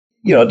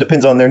it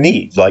depends on their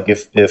needs. Like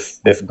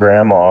if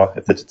grandma,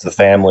 if it's the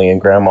family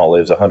and grandma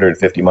lives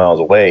 150 miles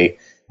away,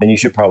 then you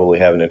should probably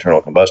have an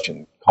internal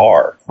combustion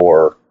car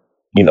for,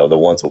 the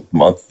once a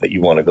month that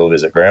you want to go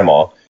visit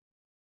grandma.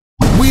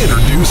 We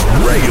introduce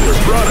regular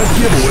product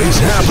giveaways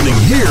happening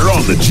here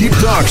on the Jeep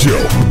Talk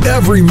Show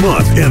every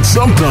month and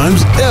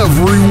sometimes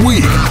every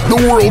week. The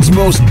world's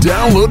most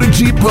downloaded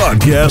Jeep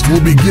podcast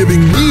will be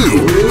giving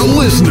you, the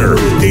listener,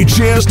 a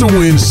chance to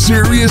win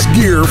serious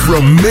gear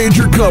from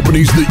major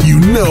companies that you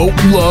know,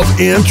 love,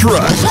 and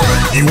trust.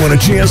 You want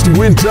a chance to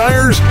win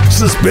tires,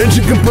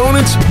 suspension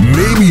components,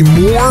 maybe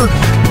more?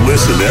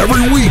 Listen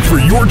every week for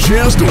your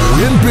chance to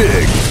win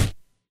big.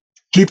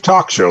 Jeep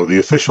Talk Show, the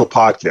official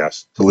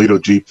podcast, Toledo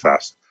Jeep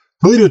Fest.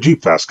 Toledo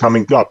Jeep Fest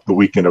coming up the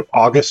weekend of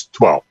August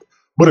 12th.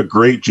 What a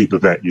great Jeep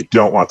event you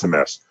don't want to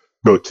miss.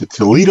 Go to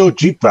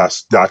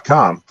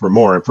ToledoJeepFest.com for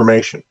more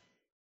information.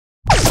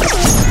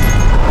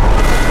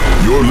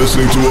 You're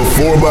listening to a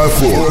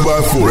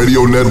 4x4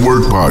 Radio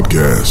Network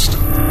podcast.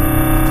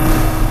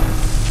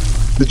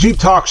 The Jeep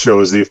Talk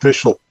Show is the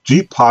official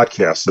Jeep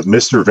podcast of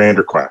Mr.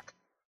 Vanderquack.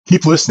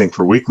 Keep listening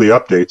for weekly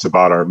updates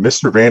about our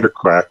Mr.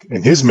 Vanderquack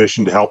and his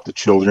mission to help the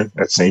children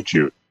at St.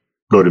 Jude.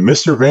 Go to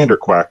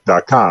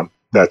MrVanderquack.com.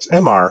 That's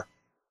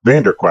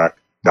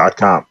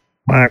MrVanderquack.com.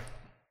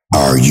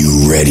 Are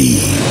you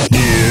ready?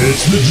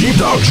 It's the Jeep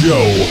Talk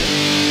Show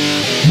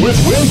with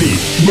Wendy.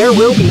 There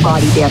will be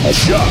body damage.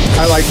 Chuck.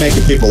 I like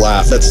making people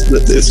laugh.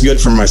 It's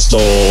good for my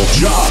soul.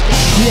 Josh.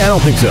 Yeah, I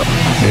don't think so.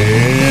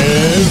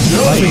 And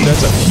Johnny. I think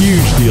that's a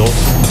huge deal.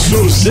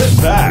 So sit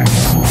back,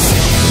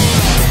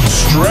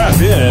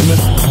 strap in,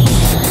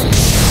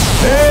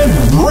 and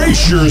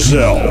brace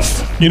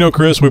yourself.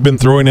 Chris, we've been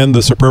throwing in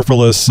the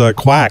superfluous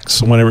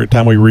quacks every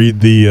time we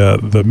read the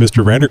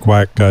Mr.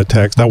 Vanderquack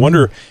text. I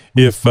wonder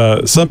if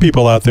some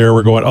people out there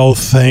were going, "Oh,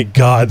 thank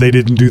God they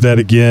didn't do that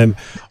again,"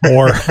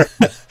 or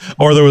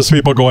or there was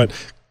people going,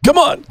 Come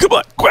on,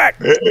 quack,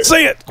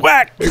 say it,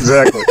 quack.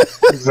 Exactly.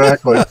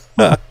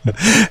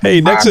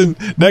 Hey,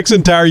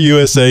 Nexen Tire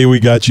USA, we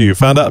got you.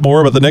 Found out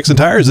more about the Nexen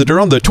Tires that are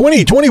on the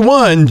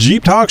 2021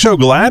 Jeep Talk Show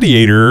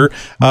Gladiator,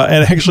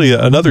 and actually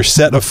another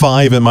set of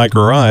 5 in my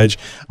garage.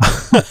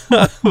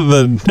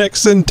 The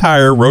Nexen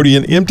Tire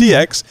Rodian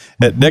MTX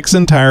at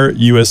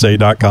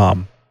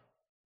nexentireusa.com.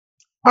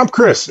 I'm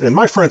Chris, and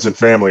my friends and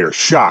family are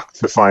shocked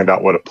to find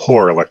out what a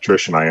poor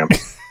electrician I am.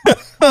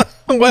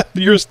 Well,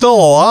 you're still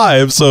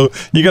alive, so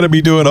you got to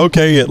be doing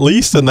okay, at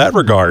least in that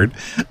regard.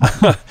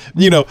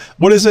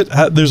 What is it?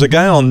 There's a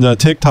guy on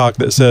TikTok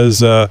that says,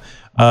 don't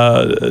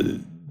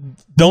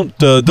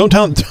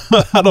tell,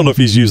 I don't know if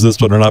he's used this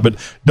one or not, but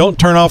don't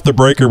turn off the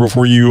breaker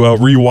before you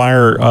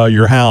rewire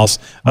your house.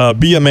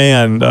 Be a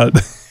man.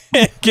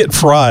 Get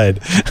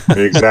fried.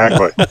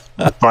 Exactly.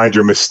 Find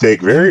your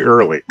mistake very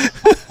early.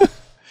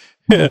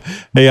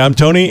 Hey, I'm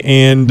Tony,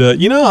 and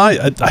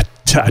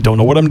I don't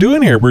know what I'm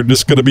doing here. We're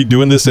just going to be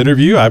doing this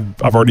interview.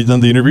 I've already done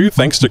the interview.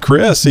 Thanks to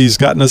Chris, he's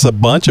gotten us a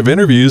bunch of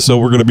interviews, so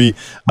we're going to be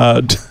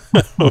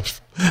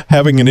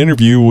having an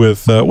interview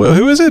with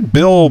who is it?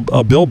 Bill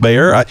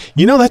Bayer.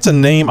 That's a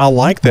name I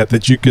like.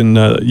 That you can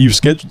you've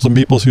scheduled some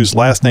people whose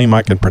last name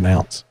I can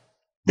pronounce.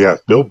 Yeah,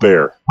 Bill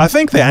Bayer. I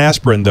think the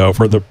aspirin though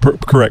for the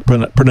correct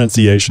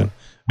pronunciation.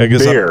 I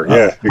guess Bayer.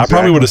 Exactly. I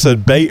probably would have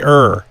said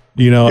Bayer.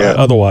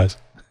 Otherwise.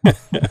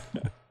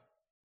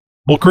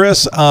 Well,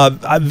 Chris,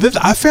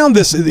 I found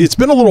this. It's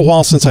been a little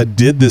while since I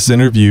did this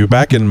interview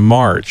back in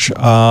March.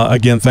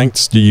 Again,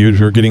 thanks to you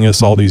for getting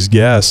us all these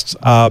guests.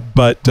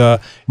 But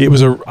it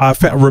was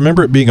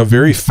remember it being a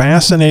very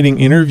fascinating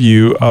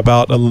interview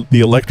about the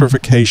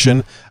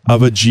electrification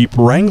of a Jeep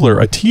Wrangler,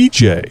 a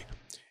TJ.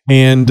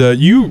 And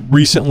you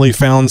recently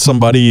found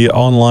somebody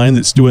online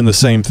that's doing the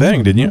same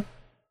thing, didn't you?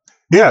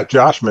 Yeah,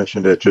 Josh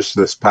mentioned it just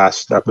this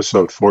past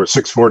episode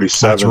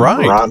 647. That's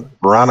right.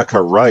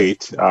 Veronica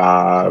Wright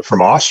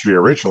from Austria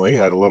originally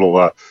had a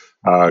little,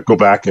 go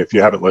back. If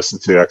you haven't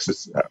listened to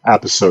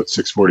episode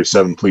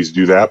 647, please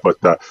do that. But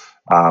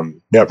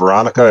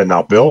Veronica and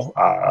now Bill,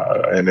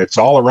 and it's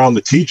all around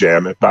the TJ. I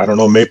mean, I don't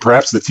know, maybe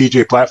perhaps the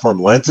TJ platform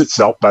lends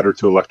itself better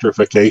to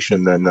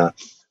electrification than a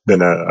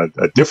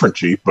different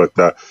Jeep. But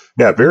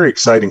very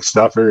exciting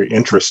stuff, very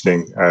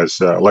interesting as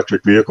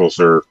electric vehicles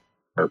are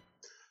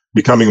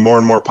becoming more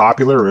and more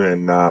popular,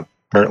 and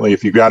apparently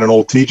if you've got an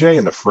old TJ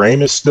and the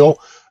frame is still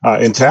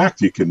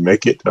intact, you can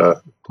make it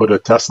put a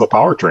Tesla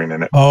powertrain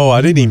in it. Oh,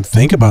 I didn't even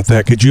think about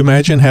that. Could you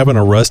imagine having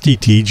a rusty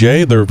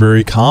TJ? They're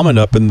very common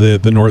up in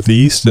the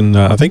Northeast and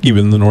I think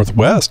even the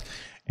Northwest.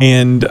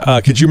 And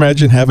could you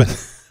imagine having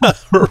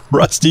a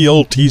rusty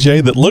old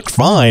TJ that looked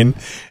fine,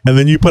 and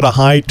then you put a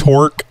high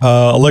torque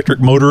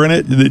electric motor in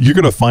it? You're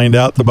going to find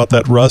out about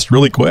that rust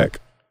really quick.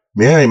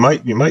 Yeah,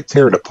 you might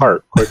tear it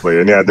apart quickly.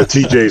 And the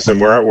TJs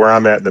and where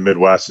I'm at in the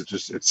Midwest,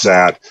 it's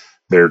sad.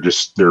 They're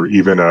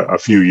even a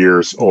few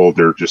years old.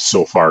 They're just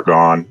so far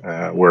gone.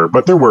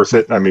 But they're worth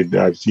it. I mean,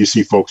 you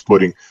see folks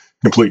putting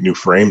complete new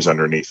frames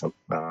underneath them.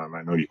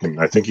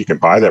 I think you can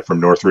buy that from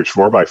Northridge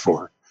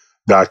 4x4.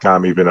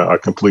 TJ.com, even a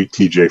complete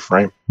TJ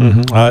frame.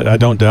 Mm-hmm. I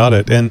don't doubt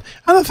it. And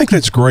I don't think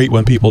that's great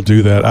when people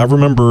do that. I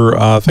remember,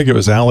 I think it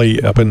was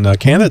Ali up in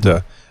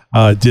Canada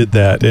did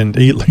that, and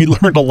he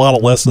learned a lot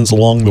of lessons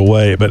along the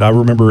way. But I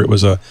remember it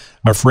was a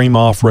frame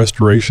off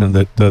restoration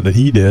that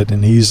he did,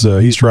 and he's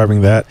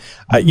driving that.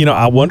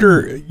 I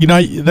wonder,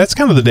 that's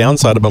kind of the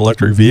downside about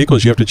electric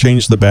vehicles. You have to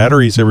change the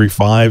batteries every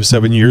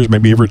 5-7 years,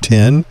 maybe every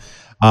 10.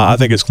 I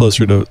think it's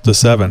closer to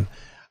 7.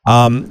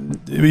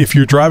 If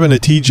you're driving a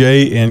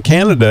TJ in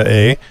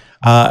Canada,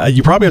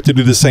 you probably have to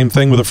do the same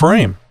thing with a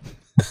frame.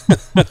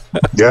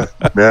 yeah,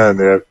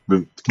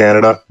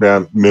 Canada,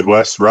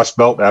 Midwest, Rust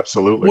Belt,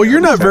 absolutely. Well, you're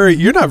not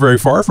very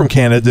far from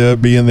Canada,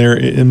 being there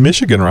in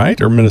Michigan, right,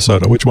 or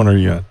Minnesota? Which one are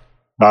you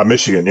in?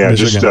 Michigan, yeah,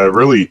 Michigan. Just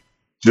really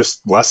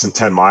just less than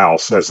 10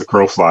 miles as the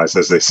crow flies,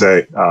 as they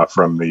say,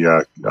 from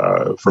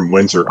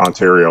Windsor,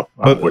 Ontario,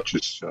 which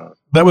is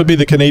that would be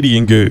the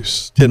Canadian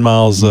goose. 10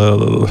 miles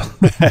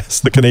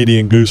as the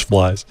Canadian goose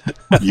flies.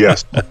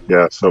 Yes,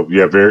 yeah. So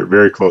yeah, very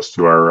very close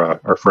to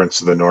our friends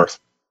to the north.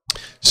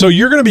 So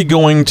you're going to be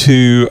going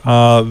to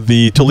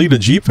the Toledo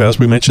Jeep Fest.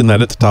 We mentioned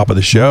that at the top of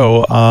the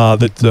show,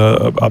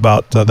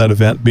 about that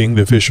event being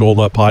the official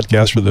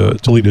podcast for the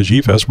Toledo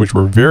Jeep Fest, which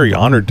we're very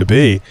honored to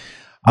be.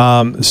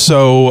 And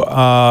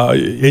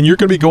you're going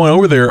to be going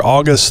over there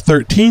August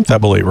 13th, I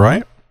believe,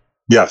 right?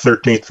 Yeah,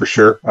 13th for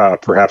sure.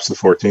 Perhaps the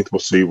 14th. We'll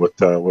see what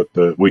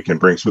the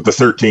weekend brings. But the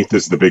 13th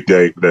is the big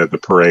day, the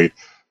parade,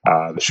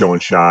 the show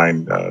and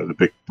shine, the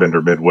big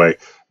vendor midway.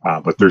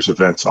 But there's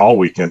events all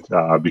weekend,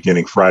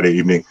 beginning Friday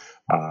evening,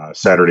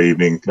 Saturday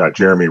evening.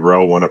 Jeremy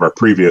Rowe, one of our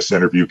previous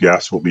interview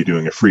guests, will be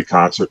doing a free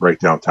concert right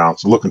downtown.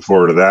 So looking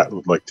forward to that.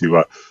 Would like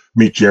to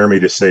meet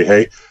Jeremy to say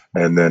hey.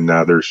 And then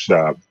there's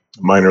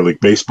minor league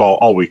baseball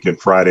all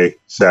weekend, Friday,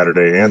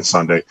 Saturday, and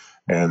Sunday.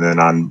 And then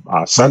on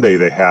Sunday,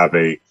 they have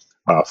a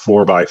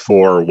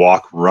 4x4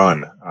 walk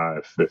run.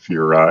 If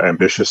you're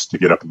ambitious to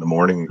get up in the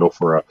morning and go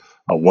for a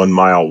 1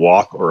 mile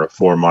walk or a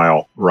 4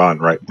 mile run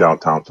right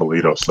downtown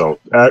Toledo. So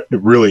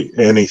really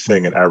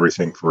anything and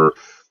everything for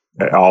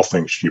all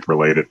things Jeep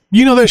related.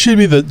 That should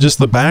be just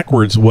the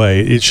backwards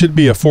way. It should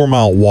be a 4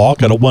 mile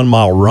walk and a 1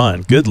 mile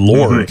run. Good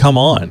Lord, come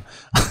on.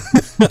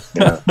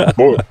 Yeah,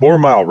 4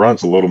 mile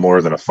run's a little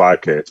more than a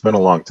 5K. It's been a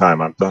long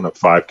time. I've done a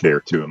 5K or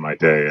two in my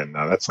day, and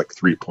that's like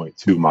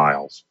 3.2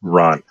 miles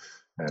run.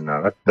 And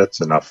that's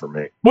enough for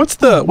me. What's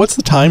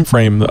the time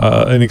frame?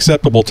 An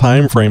acceptable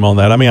time frame on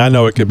that? I mean, I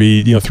know it could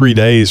be 3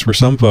 days for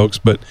some folks,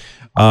 but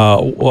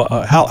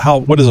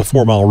what is a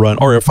 4 mile run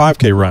or a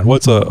 5K run?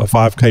 What's a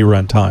 5K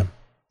run time?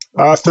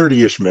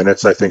 30-ish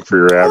minutes, I think, for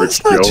your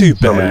average Joe. Not too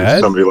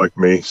bad. Somebody like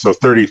me. So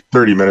 30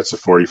 minutes to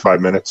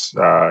 45 minutes,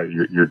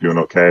 you're doing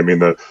okay. I mean,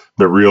 the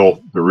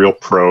real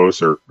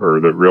pros or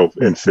the real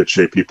in fit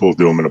shape people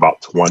do them in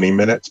about 20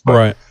 minutes. But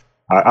right.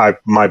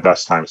 My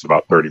best time is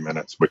about 30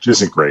 minutes, which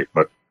isn't great,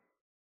 but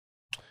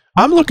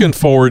I'm looking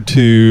forward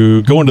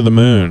to going to the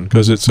moon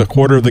because it's a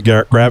quarter of the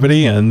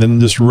gravity and then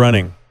just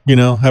running,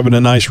 having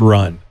a nice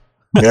run.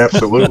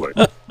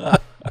 Absolutely.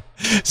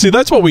 See,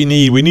 that's what we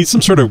need. We need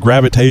some sort of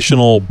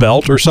gravitational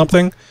belt or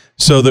something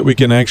so that we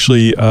can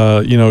actually,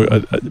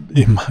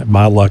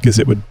 my luck is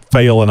it would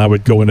fail and I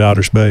would go into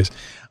outer space.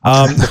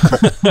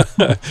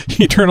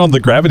 You turn on the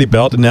gravity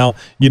belt and now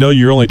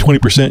you're only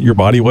 20% your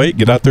body weight.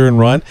 Get out there and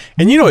run,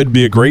 and it'd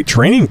be a great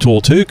training tool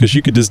too because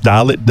you could just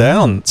dial it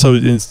down. So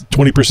it's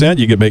 20%,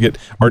 you could make it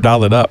or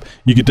dial it up.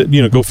 You could go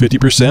 50%,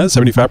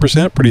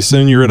 75%. Pretty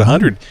soon you're at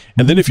 100,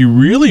 and then if you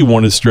really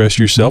want to stress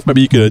yourself, maybe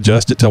you could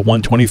adjust it to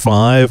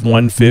 125,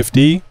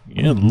 150.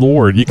 Yeah,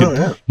 Lord, you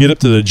could get up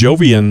to the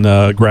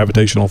Jovian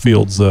gravitational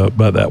fields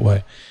by that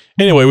way.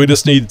 Anyway, we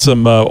just need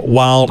some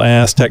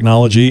wild-ass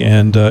technology,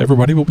 and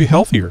everybody will be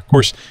healthier. Of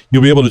course,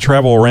 you'll be able to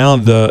travel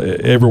around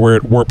everywhere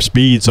at warp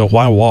speed, so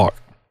why walk?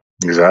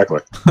 Exactly.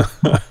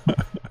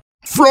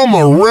 From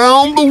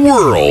around the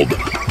world,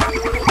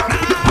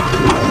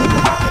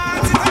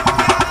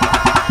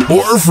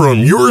 or from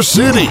your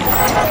city,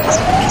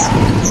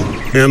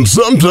 and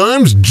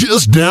sometimes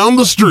just down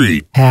the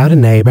street. Howdy,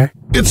 neighbor.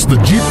 It's the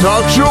Jeep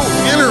Talk Show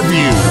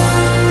interview.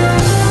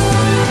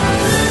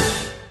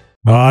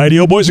 All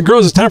right, boys and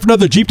girls, it's time for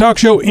another Jeep Talk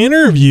Show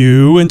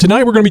interview, and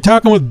tonight we're going to be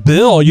talking with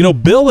Bill.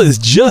 Bill is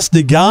just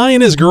a guy in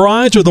his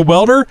garage with a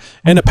welder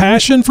and a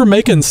passion for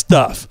making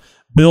stuff.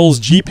 Bill's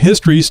Jeep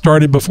history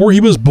started before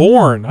he was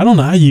born. I don't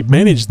know how you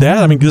managed that.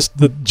 I mean, just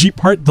the Jeep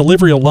part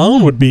delivery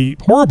alone would be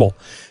horrible.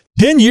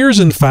 10 years,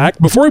 in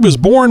fact, before he was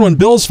born, when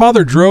Bill's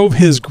father drove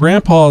his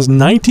grandpa's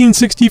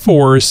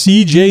 1964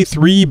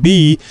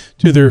 CJ3B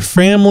to their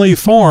family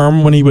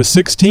farm when he was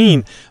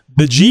 16.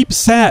 The Jeep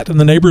sat in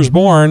the neighbor's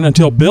barn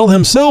until Bill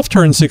himself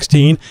turned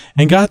 16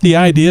 and got the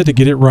idea to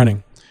get it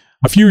running.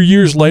 A few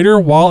years later,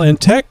 while in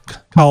tech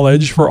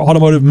college for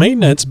automotive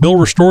maintenance, Bill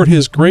restored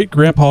his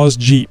great-grandpa's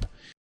Jeep.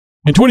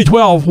 In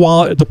 2012,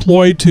 while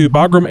deployed to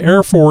Bagram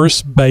Air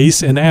Force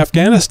Base in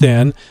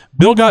Afghanistan,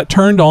 Bill got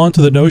turned on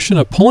to the notion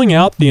of pulling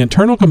out the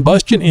internal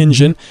combustion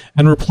engine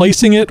and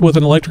replacing it with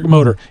an electric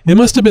motor. It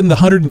must have been the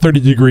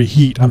 130-degree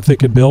heat, I'm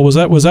thinking, Bill. Was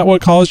that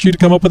what caused you to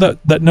come up with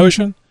that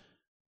notion?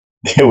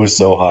 It was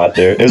so hot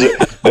there.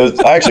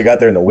 I actually got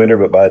there in the winter,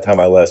 but by the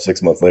time I left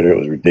 6 months later, it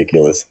was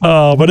ridiculous.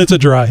 Oh, but it's a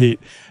dry heat.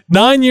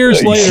 9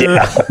 years later,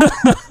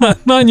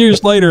 9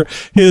 years later,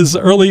 his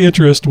early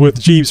interest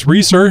with Jeeps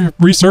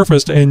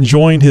resurfaced and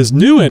joined his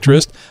new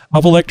interest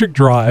of electric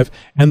drive,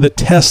 and the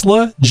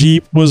Tesla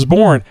Jeep was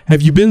born.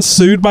 Have you been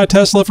sued by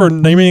Tesla for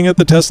naming it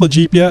the Tesla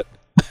Jeep yet?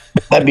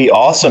 That'd be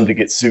awesome to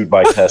get sued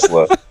by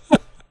Tesla.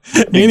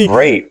 That'd be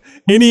great.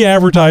 Any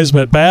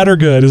advertisement, bad or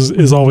good,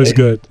 is always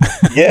good.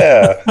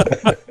 Yeah.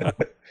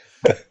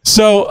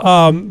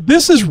 So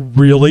this is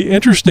really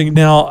interesting.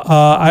 Now,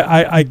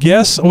 I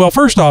guess, well,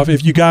 first off,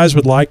 if you guys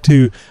would like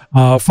to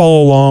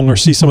follow along or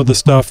see some of the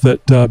stuff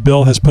that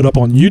Bill has put up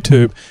on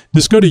YouTube,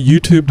 just go to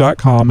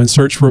youtube.com and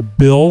search for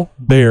Bill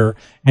Bayer.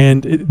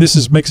 And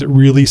this makes it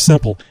really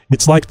simple.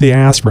 It's like the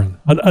aspirin.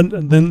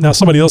 And then now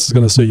somebody else is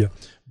going to sue you.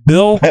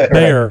 Bill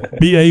Bayer,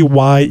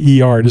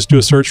 Bayer. Just do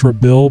a search for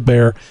Bill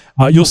Bayer.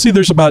 You'll see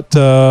there's about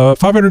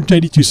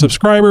 582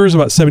 subscribers,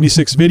 about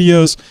 76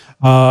 videos.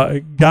 A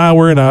guy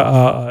wearing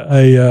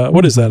a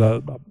what is that?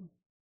 A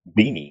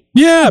beanie.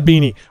 Yeah,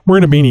 beanie.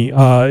 Wearing a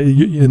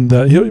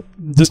beanie.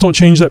 Just don't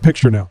change that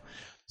picture now.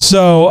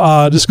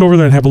 So just go over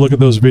there and have a look at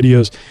those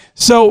videos.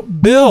 So,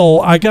 Bill,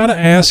 I got to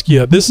ask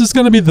you, this is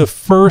going to be the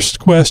first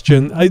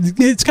question.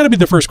 It's got to be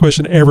the first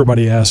question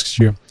everybody asks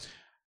you.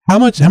 How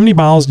many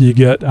miles do you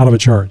get out of a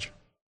charge?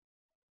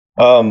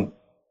 Well,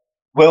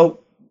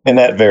 and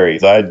that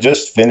varies. I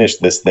just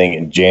finished this thing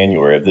in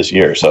January of this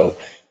year, so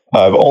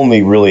I've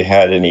only really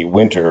had any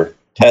winter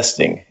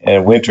testing,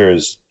 and winter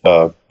is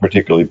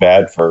particularly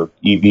bad for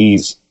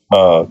EVs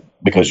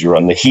because you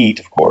run the heat,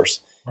 of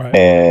course, right,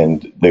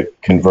 and the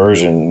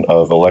conversion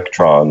of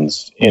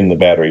electrons in the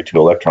battery to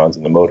electrons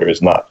in the motor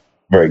is not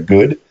very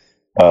good.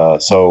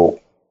 So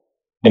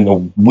in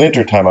the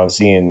wintertime, I'm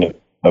seeing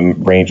a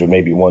range of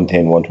maybe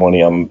 110,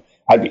 120.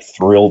 I'd be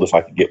thrilled if I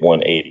could get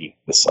 180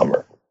 this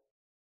summer.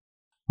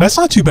 That's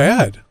not too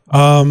bad.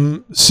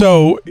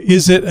 So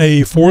is it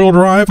a 4-wheel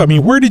drive? I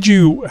mean, how did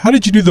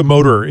you do the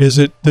motor? Is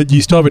it that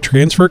you still have a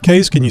transfer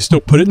case? Can you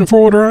still put it in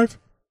 4-wheel drive?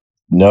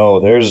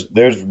 No,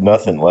 there's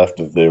nothing left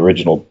of the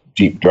original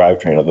Jeep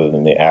drivetrain other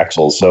than the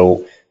axles.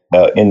 So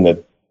in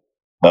the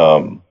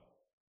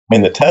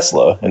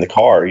Tesla, in the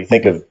car, you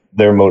think of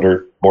their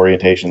motor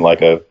orientation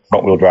like a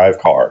front-wheel drive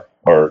car.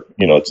 Or,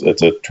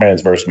 it's a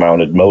transverse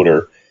mounted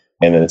motor,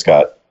 and then it's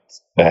got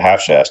a half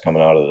shaft coming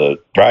out of the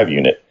drive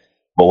unit.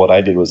 But what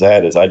I did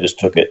I just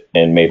took it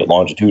and made it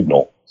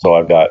longitudinal. So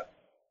I've got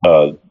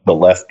the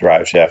left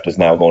drive shaft is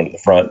now going to the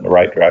front, and the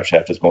right drive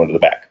shaft is going to the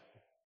back.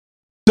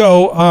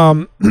 So,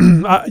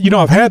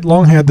 I've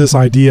long had this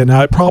idea.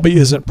 Now, it probably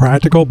isn't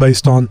practical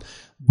based on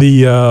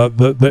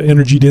the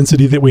energy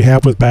density that we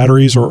have with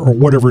batteries or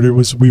whatever it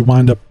was we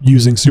wind up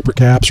using,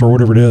 supercaps or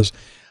whatever it is.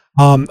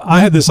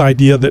 I had this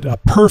idea that a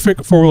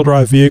perfect 4-wheel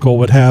drive vehicle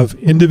would have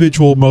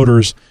individual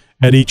motors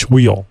at each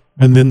wheel,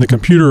 and then the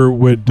computer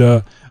would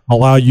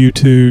allow you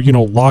to,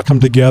 lock them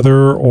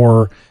together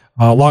or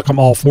lock them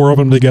all 4 of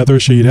them together,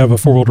 so you'd have a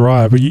 4-wheel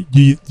drive. Do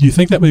you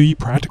think that would be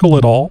practical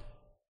at all?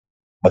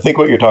 I think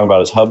what you're talking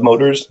about is hub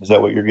motors. Is that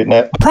what you're getting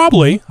at?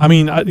 Probably. I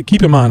mean,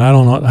 keep in mind, I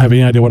don't have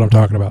any idea what I'm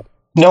talking about.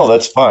 No,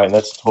 that's fine.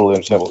 That's totally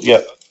understandable.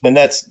 Yeah. And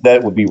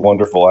that would be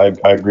wonderful. I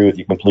agree with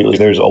you completely.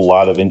 There's a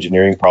lot of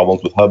engineering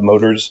problems with hub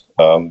motors.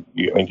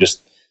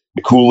 Just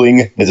the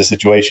cooling is a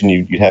situation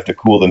you'd have to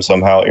cool them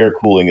somehow. Air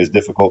cooling is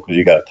difficult because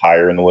you got a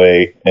tire in the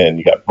way, and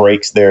you got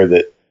brakes there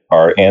that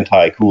are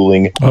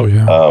anti-cooling. Oh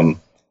yeah.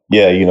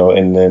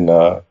 And then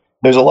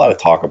there's a lot of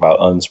talk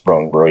about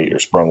unsprung weight or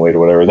sprung weight or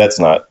whatever. That's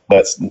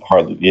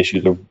hardly the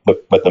issue.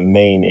 But the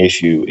main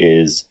issue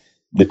is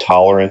the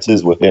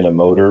tolerances within a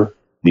motor.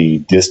 The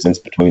distance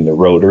between the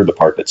rotor, the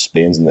part that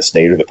spins, and the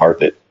stator, the part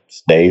that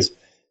stays,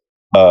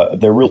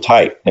 they're real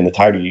tight. And the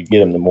tighter you get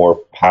them, the more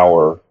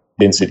power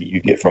density you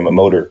get from a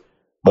motor.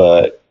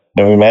 But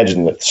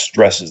imagine the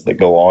stresses that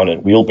go on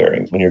in wheel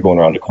bearings when you're going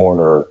around a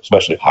corner,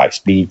 especially high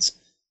speeds.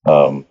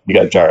 You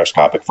got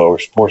gyroscopic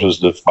forces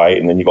to fight,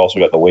 and then you've also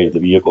got the weight of the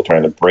vehicle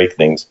trying to brake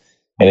things.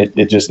 And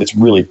it's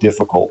really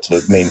difficult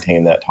to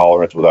maintain that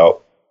tolerance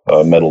without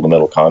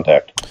metal-to-metal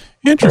contact.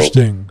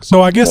 Interesting.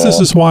 So I guess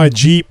this is why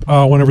Jeep,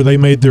 whenever they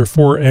made their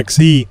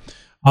 4xe,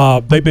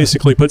 they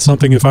basically put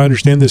something, if I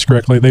understand this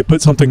correctly, they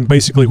put something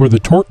basically where the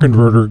torque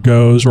converter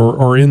goes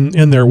or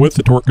in there with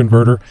the torque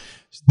converter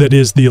that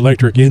is the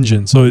electric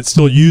engine. So it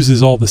still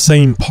uses all the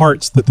same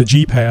parts that the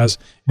Jeep has,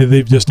 and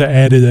they've just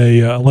added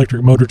a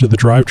electric motor to the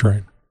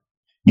drivetrain.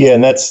 Yeah,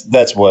 and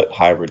that's what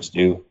hybrids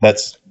do. That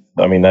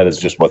is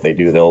just what they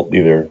do. They'll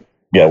either,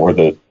 where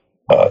the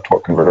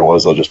torque converter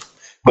was, they'll just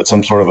put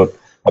some sort of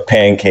a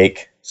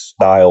pancake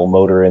style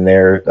motor in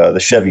there. The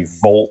Chevy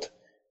Volt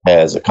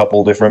has a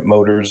couple different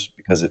motors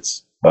because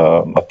it's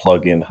a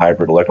plug-in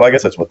hybrid electric. I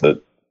guess that's what the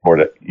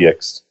Ford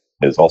EX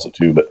is also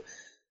too. But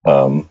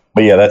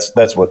yeah,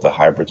 that's what the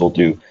hybrids will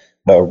do.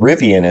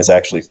 Rivian has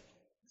actually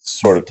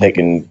sort of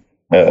taken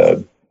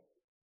the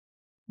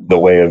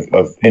way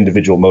of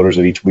individual motors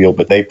at each wheel,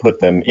 but they put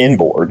them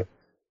inboard.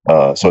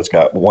 So it's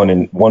got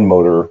one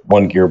motor,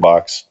 one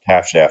gearbox,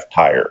 half shaft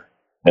tire,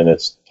 and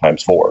it's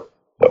times 4.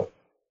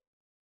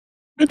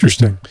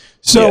 Interesting.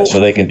 So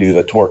they can do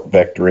the torque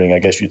vectoring. I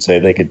guess you'd say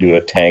they could do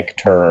a tank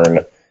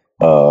turn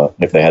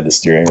if they had the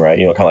steering right.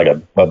 You know, kind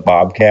of like a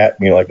bobcat.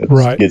 You know, like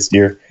a skid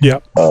steer. Yeah.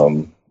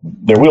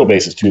 Their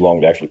wheelbase is too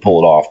long to actually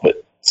pull it off,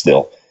 but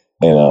still.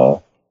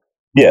 And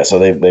so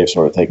they've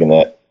sort of taken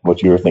that.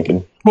 What you were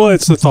thinking? Well,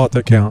 it's the thought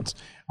that counts.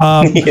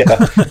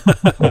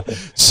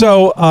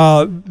 So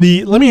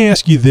let me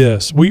ask you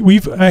this: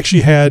 we've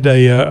actually had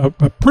a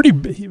pretty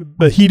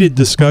heated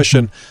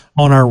discussion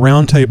on our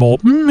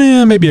roundtable,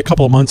 maybe a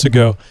couple of months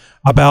ago,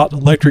 about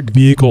electric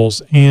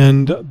vehicles,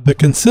 and the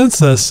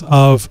consensus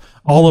of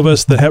all of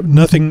us that have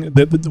nothing,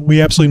 that we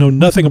absolutely know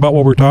nothing about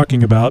what we're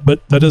talking about,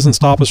 but that doesn't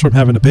stop us from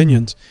having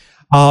opinions.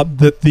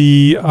 That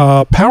the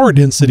power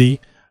density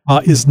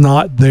is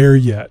not there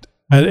yet,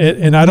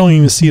 and I don't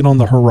even see it on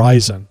the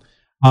horizon.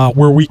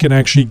 Where we can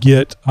actually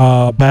get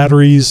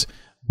batteries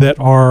that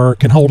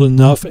can hold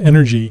enough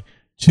energy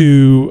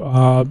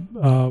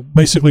to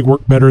basically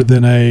work better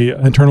than a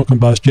internal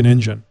combustion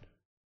engine.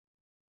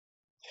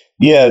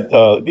 Yeah,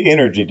 the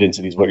energy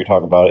density is what you're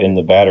talking about in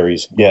the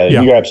batteries. Yeah.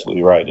 You're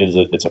absolutely right.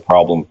 It's a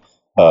problem.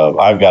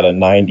 I've got a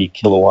 90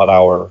 kilowatt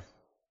hour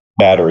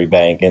battery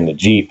bank in the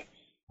Jeep,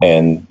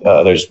 and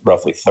there's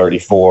roughly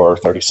 34 or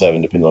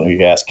 37, depending on who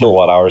you ask,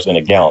 kilowatt hours in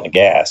a gallon of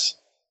gas.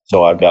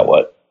 So I've got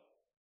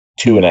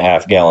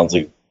 2.5 gallons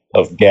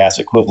of gas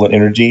equivalent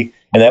energy,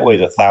 and that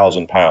weighs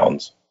 1,000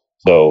 pounds.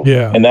 So,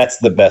 and that's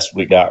the best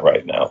we got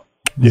right now.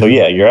 Yeah. So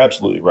you're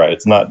absolutely right.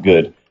 It's not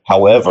good.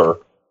 However,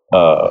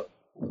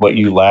 what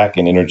you lack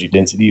in energy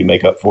density, you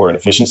make up for in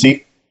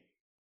efficiency.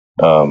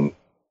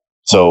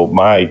 So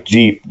my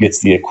Jeep gets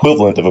the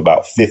equivalent of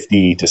about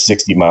 50 to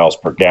 60 miles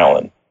per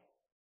gallon.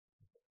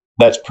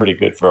 That's pretty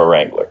good for a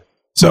Wrangler.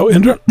 So,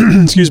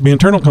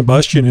 internal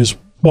combustion is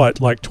what,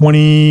 like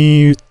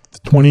 25%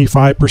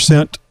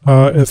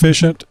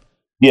 efficient?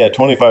 Yeah,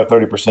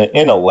 25-30%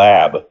 in a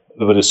lab.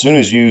 But as soon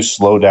as you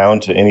slow down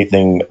to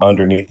anything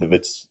underneath of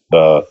its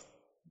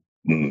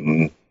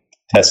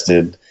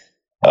tested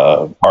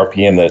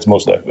RPM that it's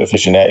most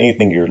efficient at,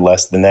 anything you're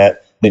less than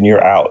that, then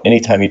you're out.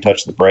 Anytime you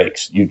touch the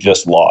brakes, you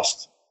just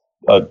lost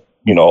a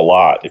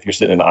lot. If you're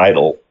sitting in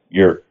idle,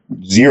 you're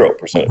 0%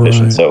 efficient.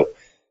 Right. So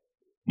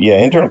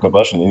internal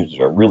combustion engines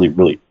are really,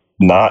 really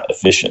not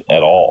efficient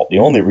at all. The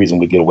only reason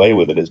we get away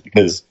with it is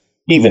because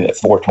even at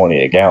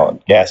 $4.20 a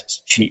gallon, gas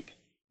is cheap.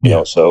 You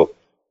know, so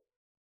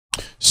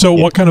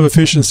what kind of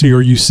efficiency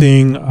are you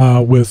seeing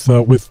with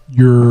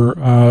your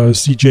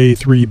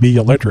CJ3B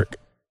electric?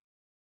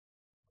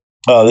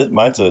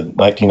 Mine's a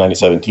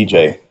 1997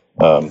 TJ,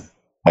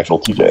 actual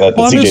TJ. The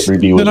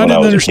CJ3B was when I was a kid. Then I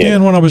didn't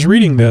understand when I was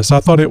reading this. I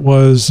thought it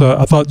was.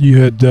 I thought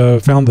you had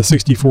found the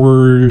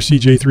 '64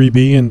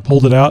 CJ3B and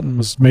pulled it out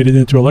and made it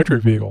into an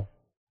electric vehicle.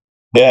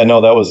 Yeah,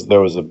 no, that was when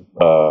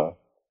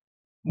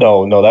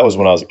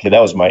I was a kid.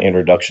 That was my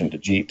introduction to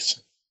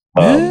Jeeps.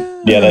 That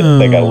got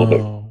a little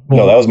bit.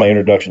 No, that was my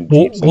introduction to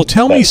Jeeps. Well,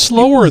 tell me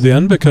slower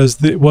then,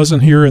 because it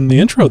wasn't here in the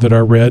intro that I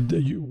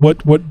read.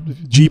 What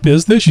Jeep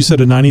is this? You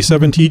said a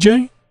 97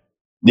 TJ?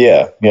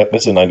 Yeah,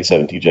 it's a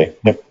 97 TJ.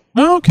 Yep.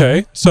 Oh,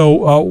 okay.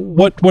 So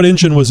what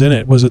engine was in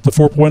it? Was it the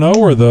 4.0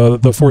 or the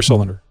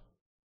 4-cylinder?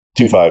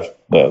 2.5,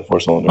 the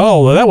 4-cylinder.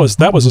 Oh, well,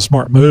 that was a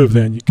smart move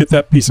then. You get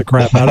that piece of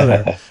crap out of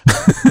there.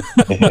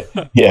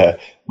 Yeah.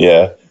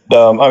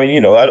 I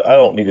mean, I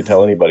don't need to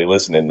tell anybody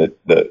listening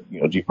that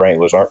Jeep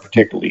Wranglers aren't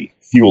particularly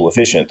fuel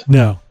efficient.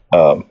 No.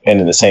 And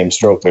in the same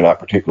stroke, they're not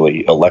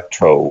particularly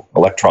electron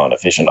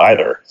efficient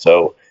either.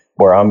 So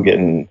where I'm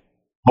getting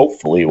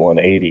hopefully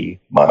 180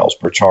 miles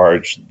per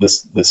charge,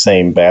 the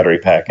same battery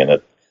pack in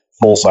a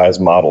full size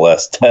Model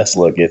S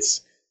Tesla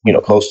gets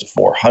close to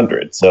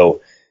 400.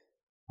 So,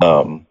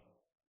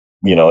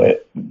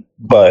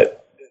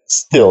 but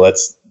still,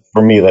 that's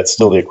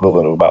still the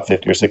equivalent of about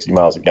 50 or 60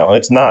 miles a gallon.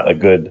 It's not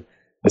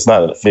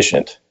an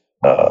efficient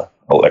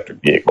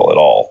electric vehicle at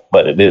all,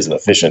 but it is an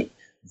efficient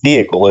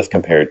vehicle if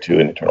compared to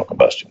an internal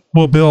combustion.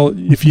 Well, Bill,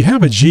 if you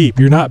have a Jeep,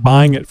 you're not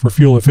buying it for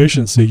fuel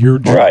efficiency. You're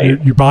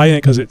buying it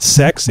because it's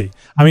sexy.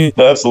 I mean,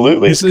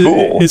 absolutely, it's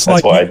cool. That's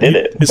like why I did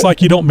it. It's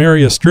like you don't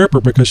marry a stripper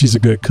because she's a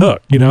good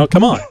cook.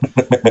 Come on.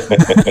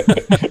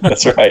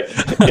 That's right.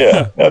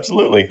 Yeah,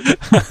 absolutely.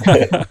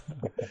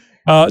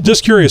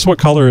 Just curious, what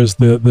color is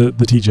the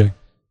TJ?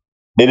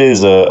 It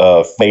is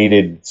a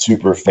faded,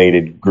 super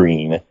faded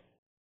green.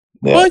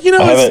 Yeah. Well,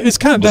 it's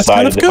kind of, that's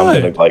kind of good.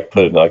 I'm going to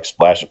put a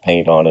splash of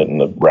paint on it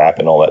and the wrap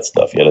and all that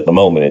stuff yet. At the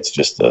moment, it's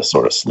just a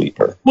sort of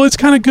sleeper. Well, it's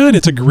kind of good.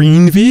 It's a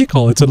green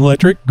vehicle. It's an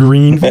electric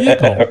green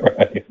vehicle.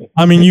 Right.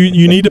 I mean,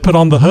 you need to put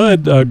on the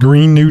hood a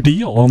Green New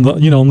Deal on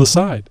the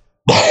side.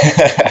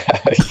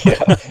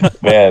 Yeah,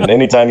 man.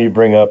 Anytime you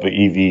bring up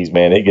EVs,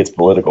 man, it gets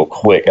political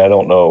quick. I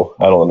don't know.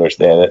 I don't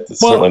understand it. It's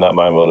certainly not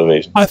my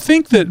motivation. I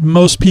think that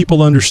most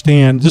people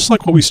understand, just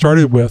like what we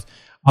started with.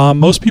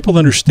 Most people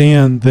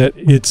understand that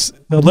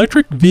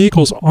electric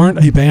vehicles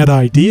aren't a bad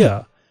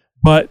idea,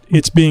 but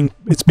it's being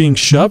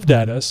shoved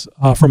at us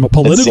from a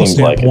political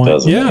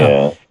standpoint.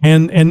 Yeah.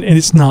 And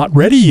it's not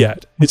ready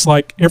yet. It's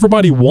like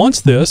everybody wants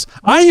this.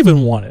 I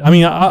even want it. I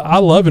mean, I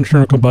love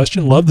internal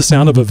combustion, love the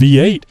sound of a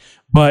V8,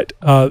 But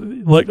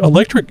like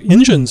electric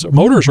engines,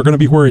 motors are going to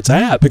be where it's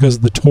at because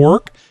of the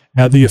torque,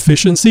 the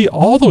efficiency,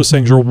 all those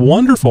things are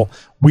wonderful.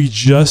 We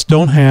just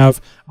don't have.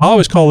 I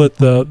always call it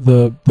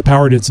the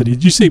power density.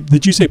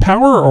 Did you say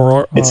power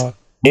or? It's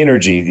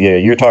energy. Yeah,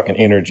 you're talking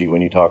energy when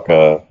you talk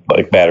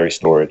like battery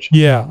storage.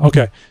 Yeah.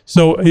 Okay.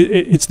 So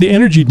it's the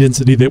energy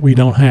density that we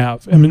don't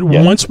have. I mean,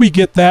 once we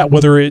get that,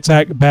 whether it's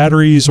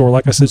batteries or,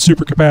 like I said,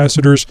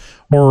 supercapacitors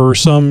or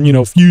some,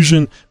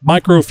 fusion,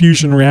 micro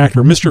fusion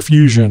reactor, Mr.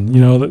 Fusion,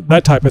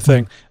 that type of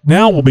thing.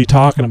 Now we'll be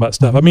talking about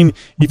stuff. I mean,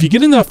 if you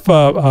get enough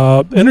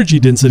energy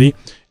density,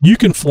 you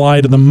can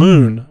fly to the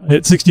moon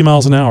at 60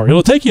 miles an hour.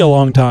 It'll take you a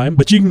long time,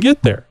 but you can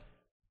get there.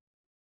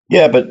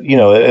 Yeah, but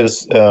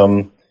it's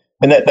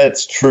and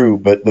that's true.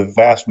 But the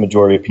vast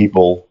majority of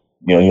people,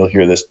 you'll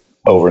hear this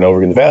over and over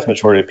again. The vast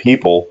majority of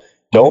people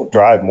don't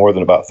drive more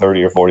than about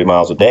 30 or 40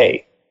 miles a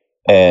day,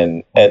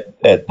 and at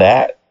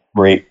that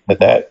rate, at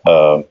that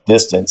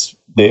distance,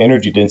 the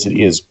energy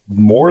density is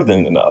more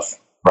than enough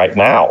right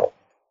now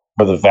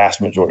for the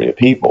vast majority of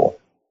people.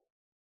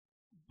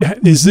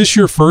 Is this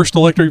your first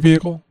electric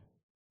vehicle?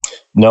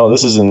 No,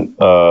 this isn't.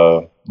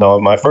 No,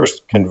 my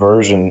first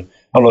conversion.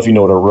 I don't know if you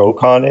know what a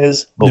Rokon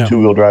is. Little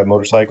two-wheel drive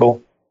motorcycle.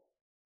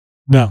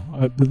 No,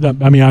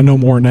 I mean, I know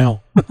more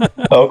now.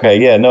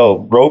 Okay, yeah,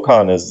 no,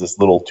 Rokon is this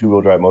little two-wheel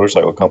drive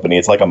motorcycle company.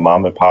 It's like a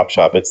mom and pop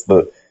shop. I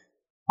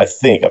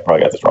think I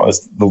probably got this wrong.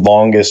 It's the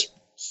longest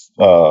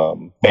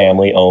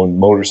family-owned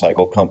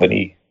motorcycle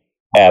company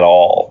at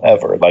all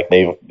ever. Like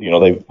they've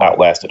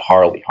outlasted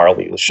Harley.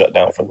 Harley was shut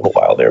down for a little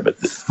while there, but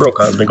the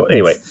Rokon's been going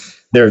anyway.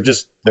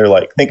 They're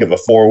like, think of a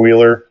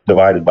four-wheeler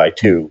divided by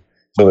two.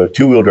 So they're a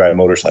two-wheel drive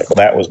motorcycle.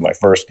 That was my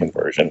first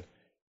conversion.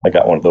 I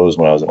got one of those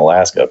when I was in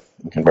Alaska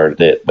and converted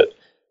it. But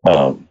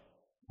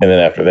and then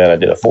after that, I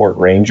did a Ford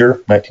Ranger,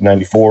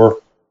 1994,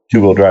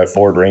 two-wheel drive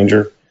Ford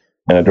Ranger,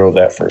 and I drove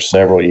that for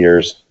several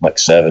years, like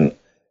 7.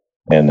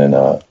 And then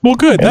well,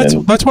 good.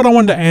 That's what I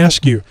wanted to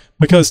ask you,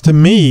 because to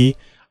me,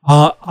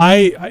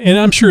 and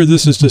I'm sure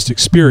this is just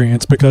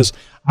experience, because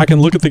I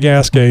can look at the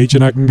gas gauge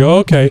and I can go,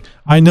 okay,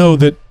 I know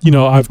that,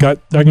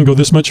 I can go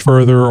this much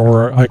further,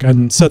 or I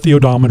can set the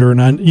odometer,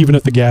 and even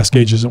if the gas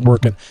gauge isn't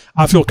working,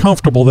 I feel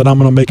comfortable that I'm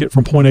going to make it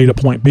from point A to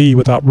point B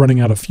without running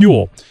out of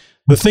fuel.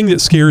 The thing that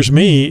scares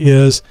me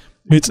is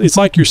it's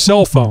like your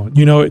cell phone.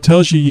 It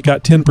tells you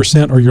got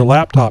 10%, or your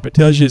laptop. It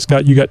tells you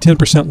you got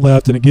 10%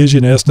 left, and it gives you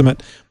an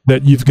estimate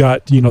that you've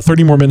got,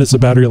 30 more minutes of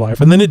battery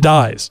life, and then it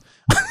dies.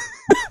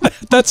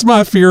 That's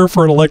my fear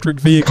for an electric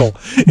vehicle.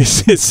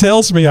 It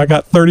tells me I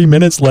got 30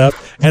 minutes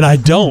left, and I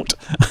don't.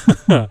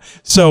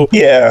 So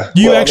yeah,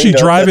 you actually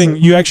driving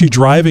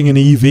an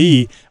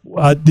EV.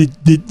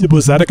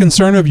 Was that a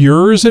concern of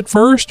yours at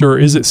first, or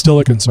is it still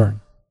a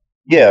concern?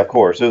 Yeah, of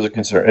course, it was a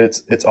concern.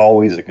 It's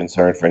always a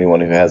concern for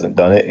anyone who hasn't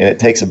done it, and it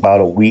takes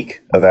about a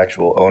week of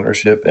actual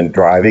ownership and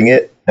driving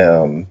it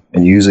and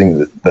using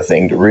the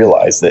thing to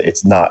realize that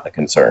it's not a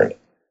concern.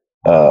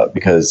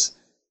 Because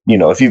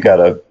if you've got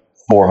a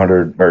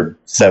 400 or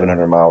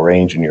 700 mile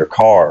range in your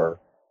car,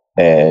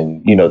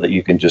 and that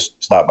you can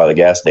just stop by the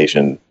gas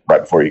station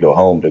right before you go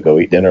home to go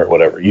eat dinner or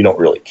whatever, you don't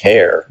really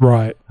care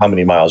how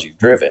many miles you've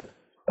driven.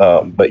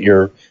 But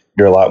you're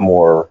a lot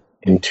more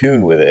in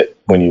tune with it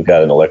when you've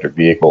got an electric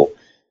vehicle,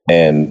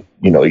 and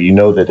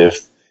that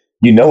if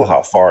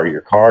how far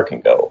your car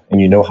can go,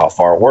 and how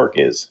far work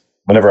is.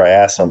 Whenever I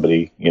ask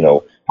somebody,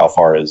 how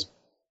far is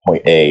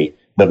point A,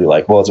 they'll be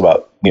like, well, it's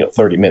about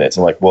 30 minutes.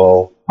 I'm like,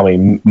 well, how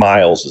many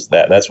miles is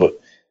that? That's what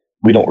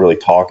we don't really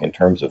talk in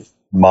terms of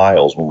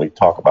miles when we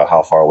talk about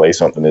how far away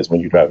something is when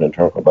you drive an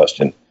internal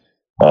combustion.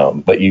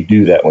 But you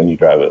do that when you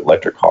drive an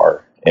electric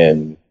car,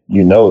 and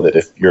that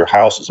if your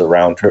house is a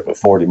round trip of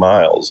 40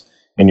 miles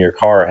and your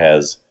car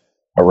has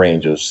a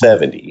range of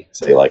 70,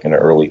 say like an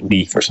early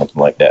Leaf or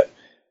something like that,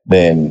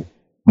 then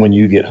when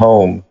you get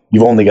home,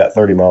 you've only got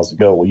 30 miles to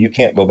go. Well, you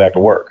can't go back to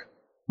work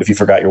if you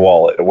forgot your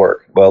wallet at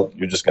work. Well,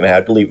 you're just going to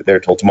have to leave it there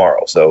till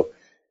tomorrow. So,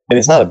 and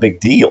it's not a big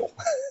deal.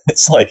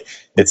 It's like,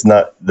 it's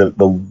not the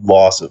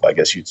loss of, I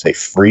guess you'd say,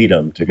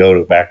 freedom to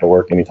go back to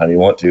work anytime you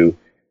want to.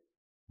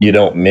 You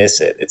don't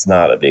miss it. It's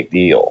not a big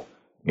deal,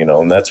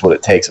 and that's what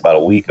it takes, about a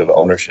week of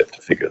ownership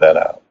to figure that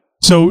out.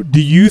 So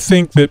do you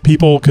think that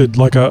people could,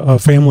 like a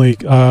family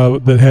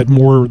that had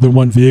more than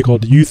one vehicle,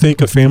 do you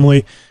think a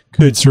family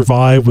could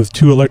survive with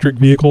 2 electric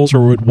vehicles,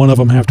 or would one of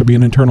them have to be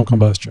an internal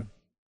combustion?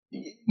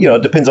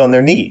 It depends on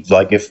their needs.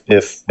 Like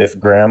if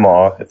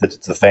grandma, if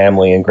it's the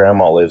family and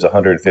grandma lives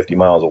 150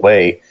 miles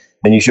away,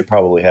 then you should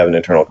probably have an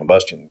internal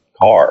combustion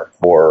car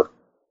for,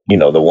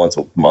 the once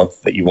a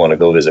month that you want to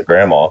go visit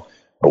grandma,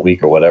 a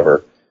week or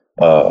whatever.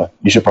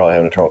 You should probably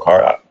have an internal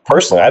car.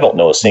 Personally, I don't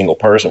know a single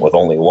person with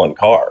only one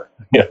car.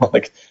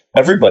 Like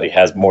everybody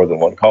has more than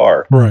one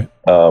car. Right.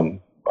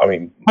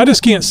 I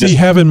just can't see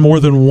having more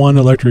than one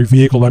electric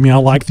vehicle. I mean, I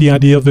like the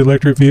idea of the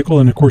electric vehicle,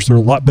 and of course they're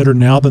a lot better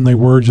now than they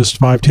were just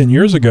 5-10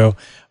 years ago.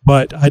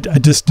 But I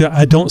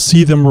don't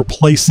see them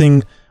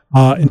replacing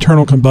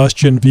internal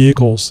combustion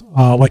vehicles.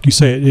 Like you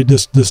say, it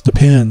just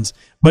depends.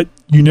 But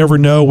you never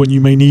know when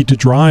you may need to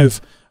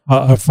drive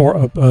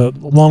further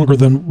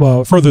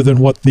than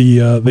what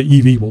the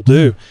EV will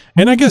do.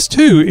 And I guess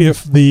too,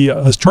 if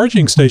the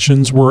charging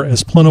stations were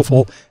as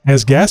plentiful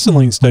as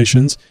gasoline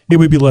stations, it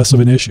would be less of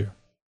an issue.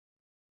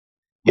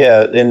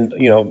 Yeah, and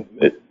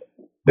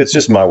it's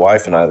just my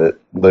wife and I that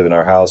live in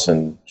our house,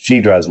 and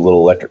she drives a little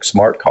electric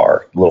smart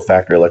car, a little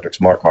factory electric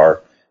smart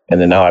car,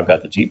 and then now I've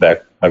got the Jeep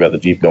back. I've got the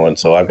Jeep going,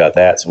 so I've got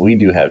that. So we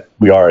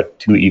are a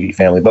 2 EV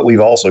family, but we've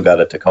also got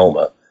a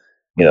Tacoma.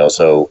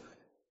 So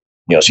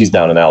she's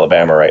down in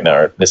Alabama right now,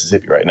 or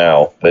Mississippi right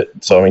now. But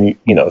so I mean,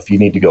 if you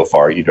need to go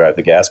far, you drive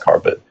the gas car.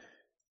 But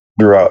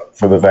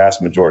for the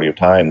vast majority of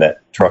time,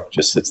 that truck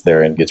just sits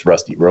there and gets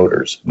rusty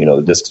rotors.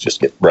 The discs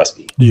just get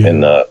rusty,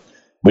 and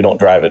we don't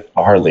drive it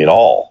hardly at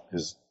all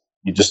because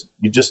you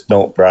just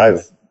don't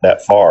drive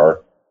that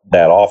far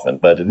that often.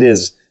 But it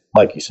is,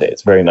 like you say,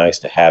 it's very nice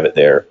to have it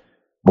there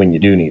when you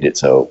do need it.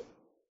 So,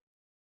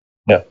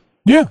 yeah.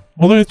 Yeah,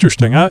 well, that's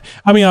interesting. I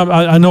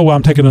know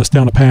I'm taking us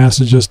down a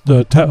path. It's just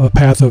a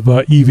path of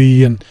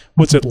EV and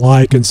what's it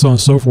like and so on and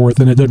so forth,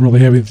 and it doesn't really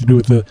have anything to do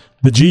with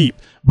the Jeep.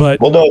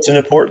 But well, no, it's an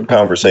important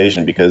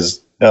conversation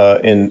because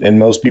in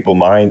most people's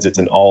minds, it's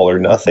an all or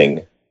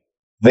nothing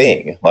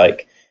thing.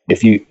 Like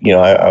if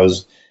I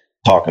was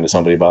talking to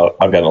somebody about,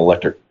 I've got an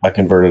electric, I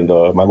converted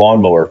my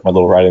lawnmower, my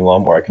little riding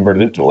lawnmower, I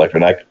converted it to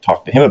electric, and I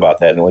talked to him about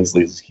that, and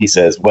he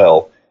says,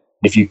 well,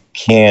 if you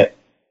can't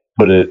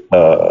put it,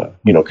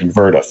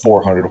 convert a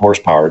 400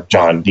 horsepower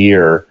John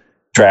Deere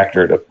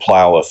tractor to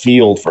plow a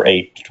field for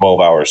 8 to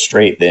 12 hours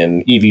straight,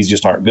 then EVs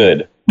just aren't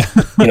good.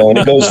 And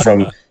it goes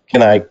from,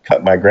 can I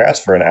cut my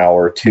grass for an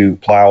hour to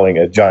plowing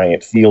a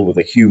giant field with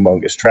a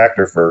humongous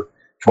tractor for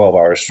 12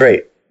 hours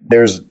straight.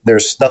 There's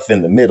stuff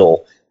in the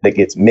middle that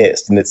gets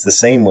missed. And it's the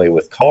same way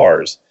with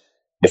cars.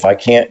 If I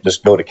can't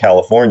just go to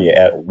California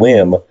at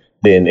whim,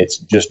 then it's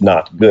just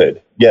not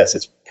good. Yes,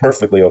 it's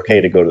perfectly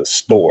okay to go to the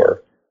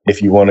store.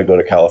 If you want to go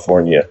to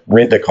California,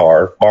 rent a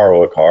car,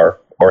 borrow a car,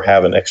 or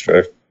have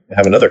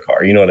another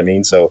car. You know what I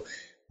mean? So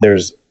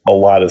there's a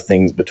lot of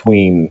things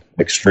between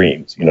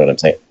extremes. You know what I'm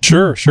saying?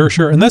 Sure.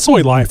 And that's the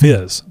way life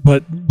is.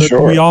 But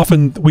sure. we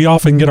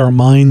often get our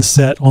mind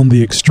set on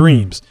the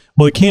extremes.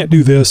 Well, it can't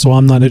do this, so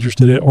I'm not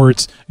interested in it. Or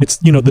it's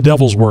the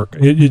devil's work.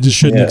 It just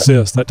shouldn't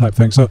exist, that type of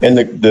thing. So, and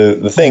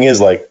the thing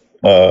is, like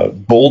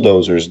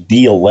bulldozers,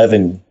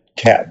 D11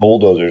 cat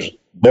bulldozers,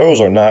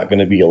 those are not going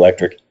to be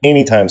electric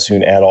anytime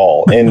soon at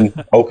all.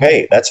 And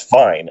okay, that's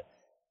fine.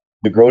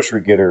 The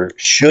grocery getter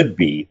should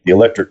be the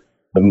electric.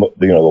 The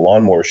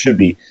lawnmower should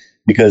be,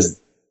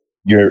 because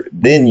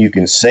then you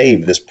can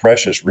save this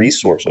precious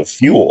resource of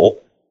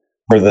fuel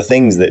for the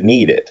things that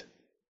need it,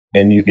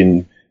 and you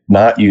can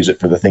not use it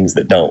for the things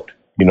that don't.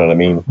 You know what I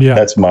mean? Yeah.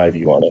 That's my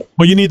view on it.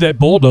 Well, you need that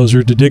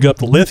bulldozer to dig up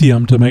the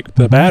lithium to make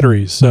the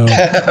batteries. So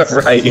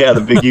right, yeah,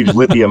 the big huge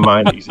lithium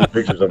mine that you see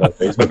pictures of on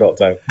Facebook all the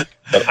time,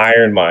 an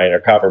iron mine or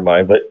copper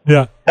mine. But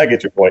yeah, I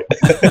get your point.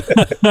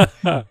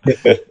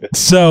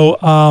 So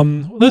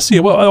let's see.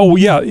 Well,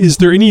 is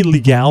there any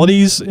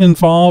legalities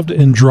involved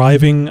in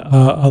driving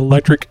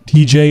electric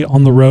TJ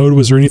on the road?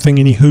 Was there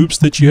any hoops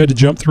that you had to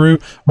jump through,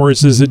 or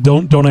is it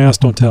don't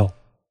ask, don't tell?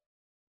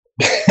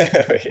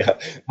 Yeah,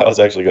 I was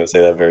actually going to say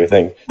that very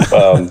thing.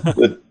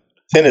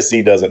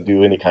 Tennessee doesn't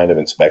do any kind of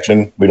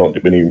inspection. We don't do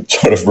any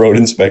sort of road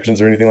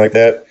inspections or anything like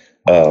that.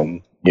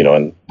 And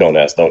don't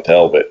ask, don't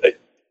tell. But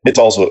it's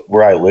also,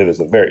 where I live is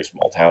a very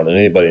small town, and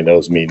anybody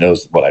knows me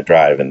knows what I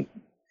drive. And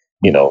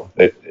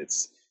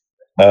it's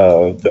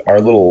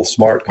our little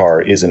smart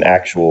car is an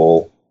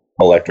actual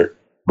electric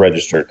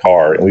registered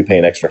car, and we pay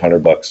an extra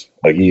 $100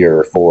 a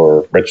year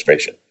for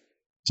registration.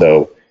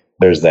 So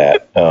there's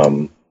that.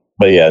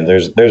 But yeah,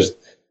 there's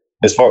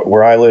as far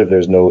where I live,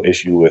 there's no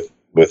issue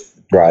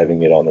with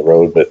driving it on the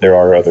road. But there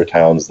are other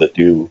towns that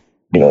do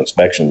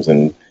inspections,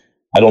 and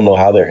I don't know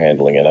how they're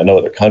handling it. I know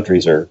other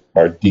countries are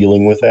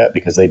dealing with that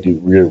because they do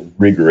real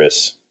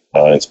rigorous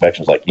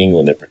inspections, like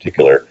England in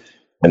particular,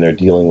 and they're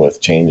dealing with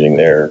changing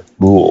their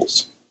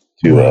rules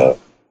to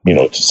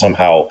to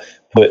somehow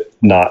put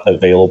not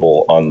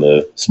available on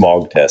the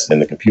smog test in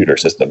the computer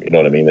system. You know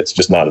what I mean? It's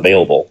just not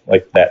available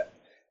like that.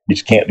 You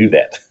just can't do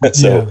that.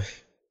 So.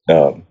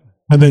 Yeah.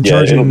 And then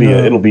charging,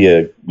 it'll be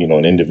a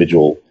an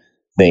individual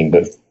thing,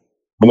 but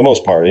for the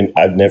most part,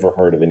 I've never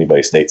heard of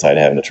anybody stateside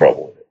having a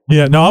trouble with it.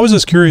 Yeah, no, I was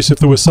just curious if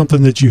there was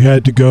something that you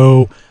had to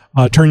go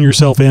turn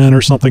yourself in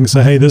or something,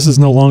 say, hey, this is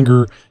no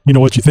longer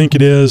what you think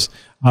it is.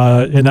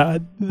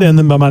 And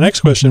then my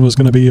next question was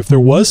going to be, if there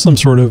was some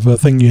sort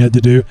of thing you had to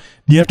do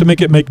you have to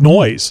make it make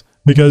noise?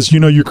 Because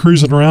you're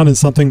cruising around in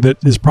something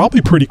that is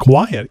probably pretty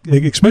quiet,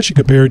 especially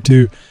compared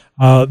to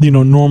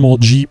normal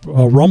Jeep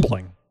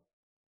rumbling.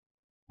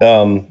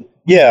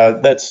 Yeah,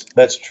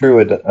 that's true.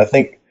 And I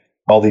think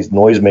all these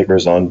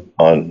noisemakers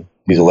on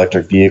these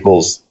electric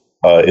vehicles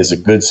is a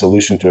good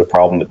solution to a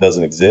problem that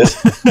doesn't exist.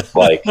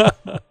 Like,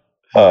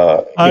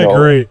 I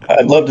agree.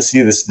 I'd love to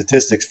see the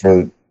statistics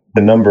for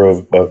the number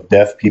of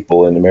deaf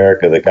people in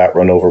America that got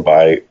run over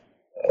by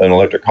an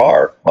electric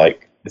car.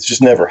 Like, it's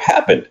just never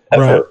happened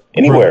ever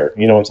anywhere. Right.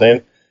 You know what I'm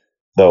saying?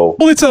 So,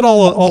 well, it's that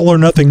all or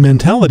nothing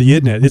mentality,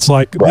 isn't it? It's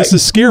like, Right. this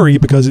is scary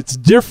because it's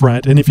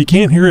different, and if you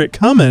can't hear it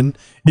coming,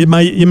 it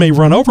may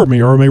run over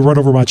me, or it may run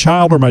over my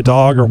child or my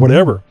dog or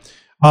whatever.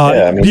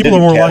 Yeah, I mean, People are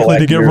didn't more likely Cadillac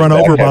to get years run back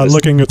over have by this-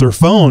 looking at their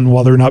phone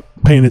while they're not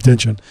paying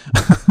attention.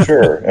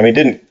 Sure. I mean,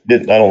 didn't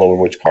I don't know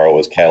which car it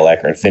was,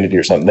 Cadillac or Infiniti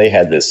or something. They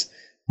had this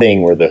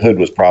thing where the hood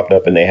was propped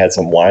up and they had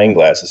some wine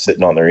glasses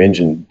sitting on their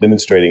engine,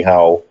 demonstrating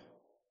how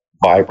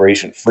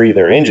vibration free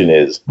their engine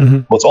is.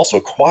 Mhm. Well, it's also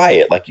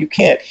quiet. Like, you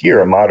can't hear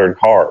a modern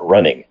car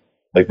running.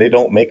 Like, they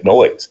don't make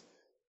noise.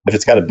 If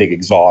it's got a big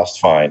exhaust,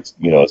 fine.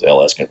 You know, it's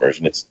LS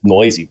conversion. It's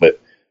noisy, but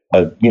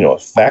a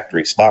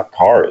factory stock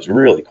car is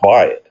really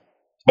quiet,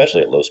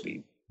 especially at low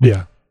speed.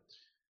 Yeah.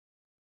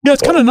 Yeah,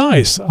 it's kind of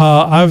nice.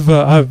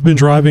 I've been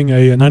driving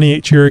a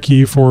 98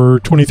 Cherokee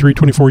for 23,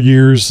 24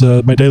 years,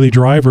 my daily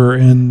driver,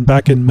 and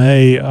back in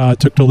May, I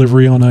took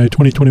delivery on a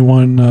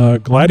 2021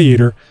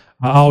 Gladiator.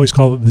 I always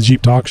call it the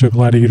Jeep Talk Show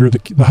Gladiator.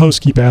 The hosts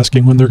keep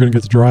asking when they're going to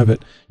get to drive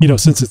it,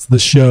 since it's the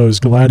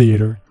show's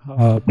Gladiator,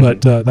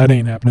 but that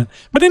ain't happening.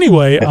 But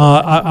anyway,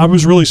 I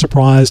was really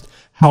surprised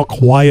how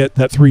quiet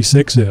that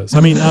 3.6 is. I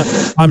mean,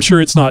 I'm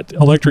sure it's not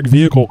electric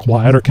vehicle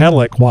quiet or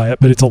Cadillac quiet,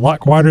 but it's a lot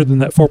quieter than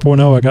that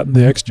 4.0 I got in the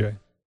XJ.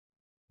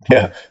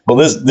 Yeah. Well,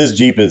 this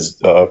Jeep is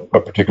a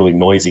particularly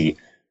noisy,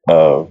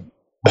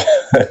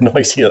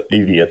 noisy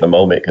EV at the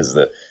moment because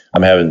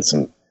I'm having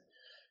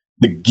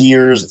the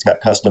gears. It's got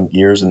custom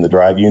gears in the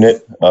drive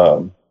unit,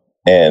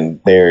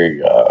 and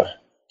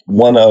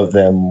one of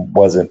them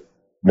wasn't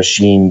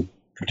machined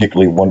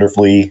particularly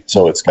wonderfully,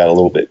 so it's got a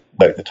little bit,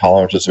 like, the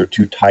tolerances are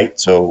too tight,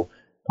 so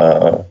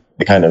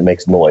it kind of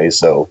makes noise.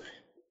 So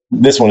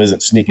this one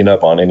isn't sneaking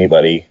up on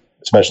anybody,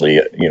 especially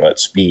at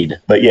speed.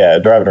 But yeah,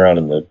 driving around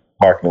in the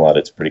parking lot,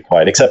 it's pretty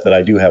quiet, except that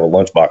I do have a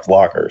lunchbox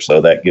locker,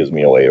 so that gives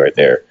me away right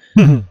there.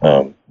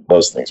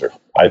 Those things are,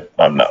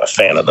 I'm not a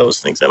fan of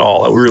those things at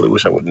all. I really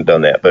wish I wouldn't have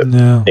done that, but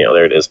No.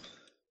 there it is.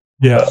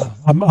 Yeah,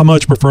 I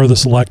much prefer the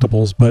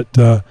selectables,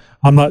 but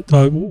I'm not.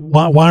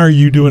 Why are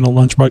you doing a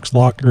lunchbox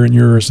locker in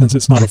yours since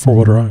it's not a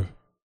 4-wheel drive?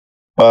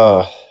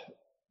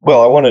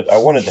 Well, I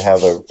wanted to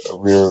have a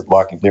rear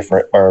locking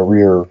or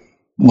rear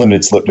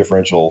limited slip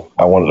differential.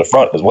 I wanted a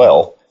front as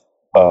well,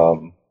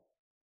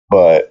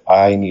 but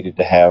I needed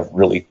to have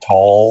really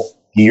tall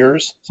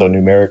gears, so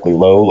numerically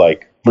low,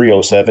 like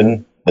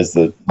 307 is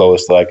the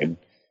lowest that I could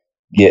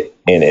get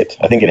in it.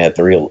 I think it had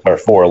 3 or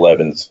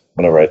 411s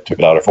whenever I took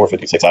it out, or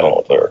 456. I don't know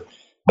what they were,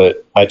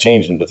 but I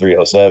changed them to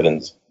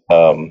 307s.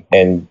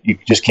 And you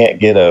just can't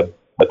get a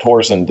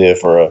Torsen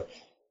diff or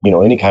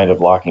any kind of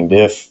locking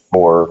diff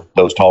for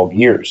those tall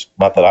gears.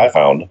 Not that I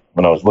found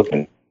when I was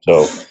looking.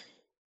 So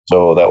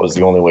that was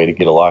the only way to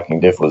get a locking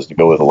diff, was to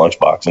go with a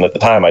lunchbox. And at the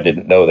time, I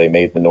didn't know they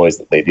made the noise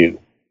that they do.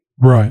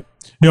 Right.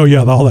 Oh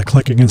yeah, all that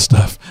clicking and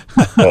stuff.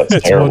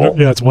 It's terrible.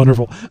 Yeah, it's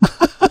wonderful.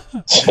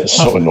 It's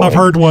so annoying. I've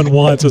heard one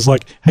once. It's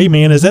like, hey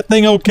man, is that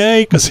thing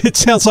okay? Because it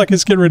sounds like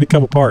it's getting ready to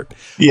come apart.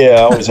 Yeah,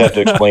 I always have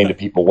to explain to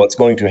people what's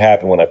going to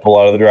happen when I pull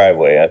out of the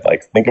driveway. I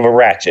think of a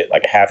ratchet,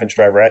 like a 1/2-inch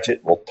drive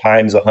ratchet. Well,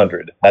 times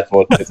 100. That's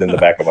what is in the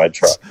back of my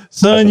truck.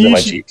 Son,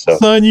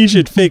 you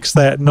should fix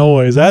that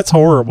noise. That's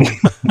horrible.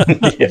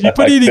 Did you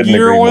put any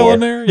gear oil in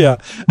there? Yeah.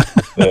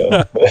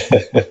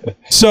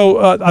 So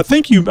I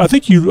think you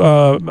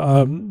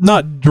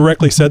not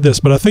directly said this,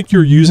 but I think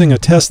you're using a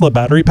Tesla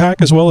battery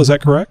pack as well. Is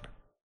that correct?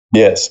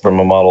 Yes, from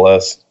a Model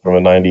S, from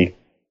a 90.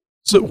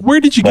 So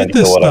where did you get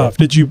this stuff?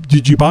 Did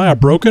you buy a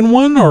broken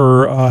one,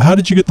 or how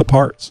did you get the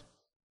parts?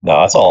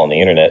 No, it's all on the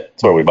internet.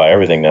 That's where we buy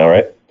everything now,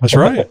 right? That's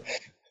right.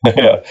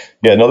 Yeah.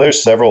 No,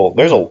 there's several.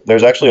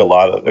 There's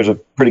actually there's a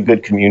pretty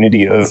good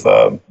community of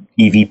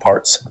EV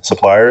parts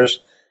suppliers.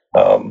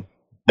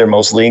 They're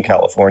mostly in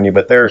California,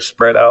 but they're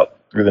spread out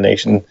through the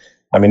nation.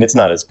 I mean, it's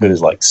not as good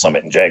as like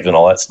Summit and Jegs and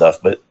all that stuff,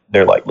 but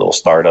they're like little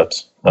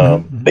startups.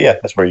 But yeah,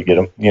 that's where you get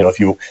them. If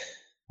you,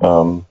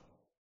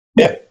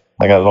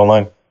 I got it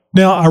online.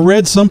 Now, I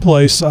read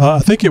someplace, I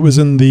think it was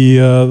in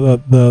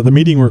the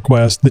meeting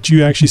request, that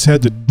you actually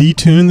had to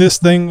detune this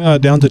thing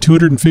down to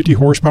 250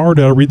 horsepower.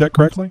 Did I read that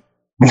correctly?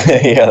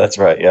 Yeah, that's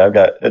right. Yeah, I've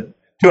got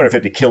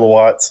 250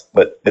 kilowatts,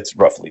 but it's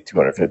roughly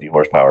 250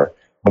 horsepower.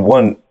 And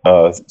one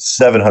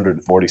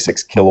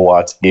 746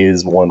 kilowatts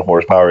is 1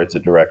 horsepower. It's a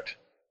direct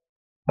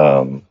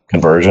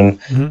conversion,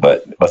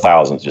 but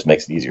 1,000 just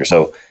makes it easier.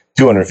 So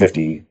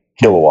 250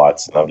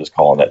 kilowatts, and I'm just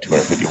calling that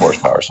 250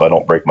 horsepower, so I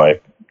don't break my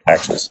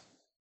axles.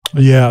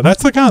 Yeah,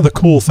 that's the kind of the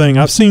cool thing.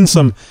 I've seen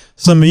some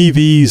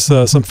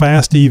EVs, some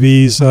fast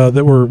EVs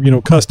that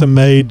were custom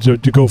made to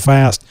go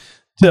fast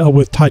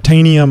with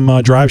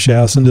titanium drive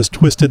shafts, and just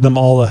twisted them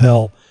all to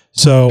hell.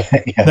 So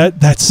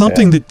that's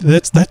something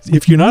that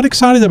if you're not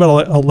excited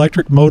about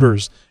electric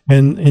motors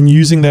and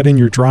using that in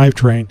your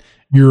drivetrain,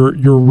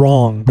 you're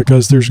wrong,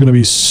 because there's going to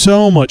be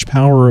so much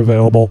power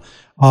available.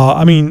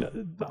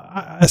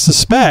 I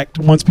suspect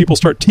once people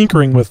start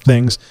tinkering with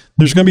things,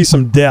 there's going to be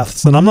some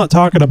deaths, and I'm not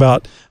talking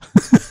about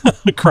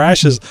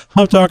crashes.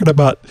 I'm talking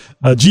about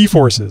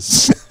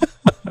G-forces.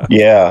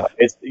 Yeah,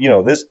 it's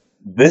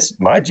this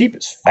my Jeep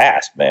is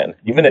fast, man.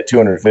 Even at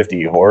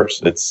 250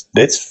 horse,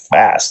 it's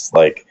fast.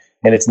 Like,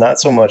 And it's not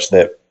so much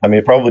that, I mean,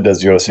 it probably does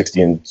 0 to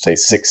 60 in, say,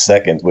 6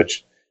 seconds,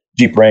 which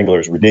Jeep Wrangler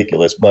is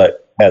ridiculous,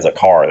 but as a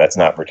car, that's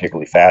not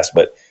particularly fast.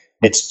 But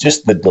it's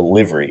just the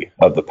delivery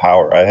of the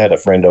power. I had a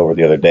friend over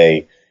the other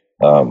day,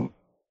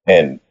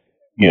 and,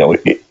 you know,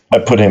 I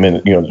put him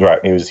in, you know,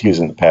 he was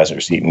in the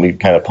passenger seat, and we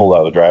kind of pulled out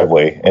of the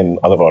driveway, and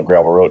I live on a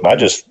gravel road, and I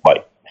just,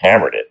 like,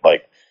 hammered it.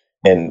 Like,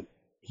 and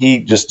he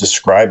just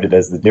described it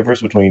as the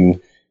difference between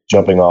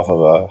jumping off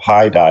of a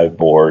high dive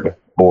board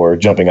or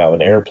jumping out of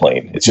an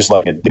airplane. It's just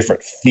like a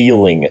different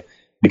feeling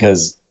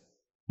because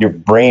your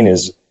brain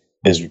is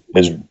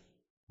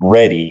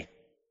ready.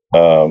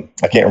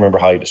 I can't remember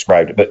how he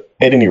described it, but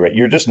at any rate,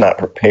 you're just not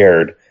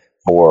prepared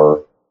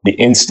for the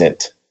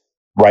instant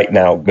right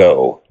now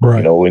go. Right.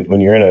 You know,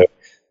 when you're in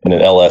an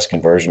LS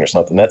conversion or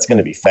something, that's going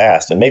to be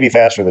fast and maybe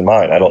faster than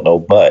mine. I don't know.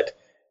 But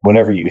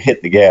whenever you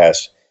hit the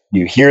gas,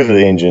 you hear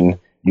the engine,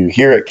 you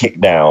hear it kick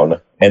down,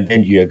 and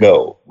then you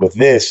go. With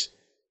this,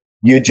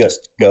 you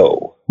just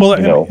go. Well,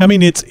 you know? I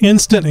mean, it's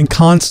instant and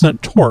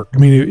constant torque. I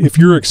mean, if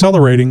you're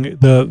accelerating,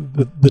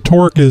 the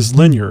torque is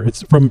linear.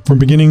 It's from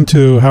beginning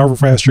to however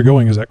fast you're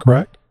going. Is that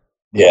correct?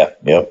 Yeah,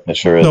 yep, it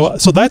sure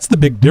is. So that's the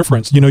big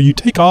difference. You know, you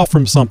take off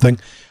from something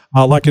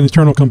like an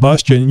internal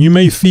combustion, you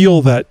may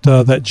feel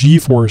that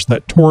G-force,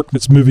 that torque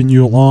that's moving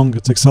you along,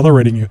 that's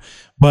accelerating you.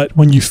 But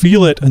when you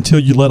feel it until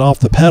you let off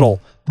the pedal,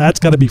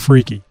 that's got to be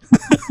freaky.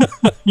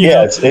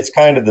 Yeah, it's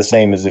kind of the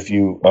same as if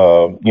you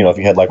if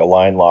you had like a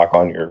line lock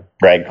on your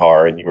drag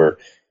car and you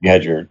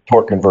had your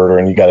torque converter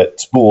and you got it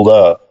spooled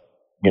up,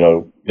 you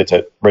know, it's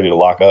ready to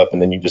lock up,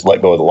 and then you just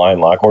let go of the line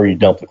lock or you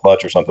dump the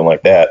clutch or something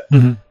like that.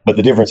 Mm-hmm. But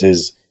the difference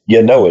is,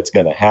 you know, it's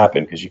going to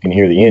happen because you can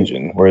hear the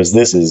engine, whereas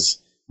this is,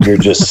 you're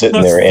just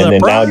sitting there and then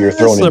now you're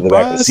thrown into the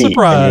back of the seat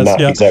and you're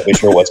not exactly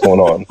sure what's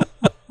going on.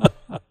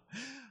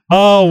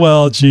 Oh,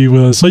 well, gee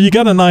whiz. So you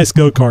got a nice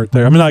go-kart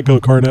there. I mean, not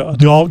go-kart,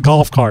 a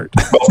golf cart.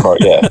 Golf cart,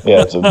 yeah.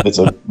 Yeah, it's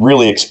a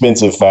really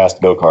expensive,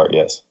 fast go-kart,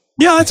 yes.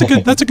 Yeah,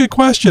 that's a good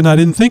question I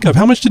didn't think of.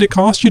 How much did it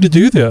cost you to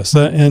do this?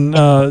 I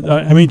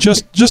mean,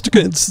 just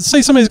to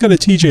say somebody's got a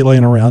TJ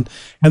laying around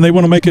and they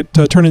want to make it,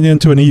 turn it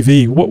into an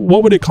EV.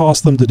 What would it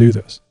cost them to do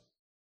this?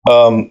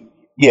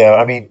 Yeah,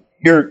 I mean,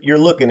 you're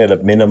looking at a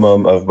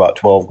minimum of about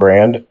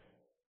 $12,000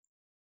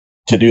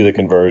 to do the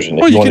conversion.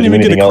 Well, you can't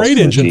even get a crate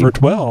engine for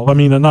 12. I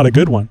mean, not a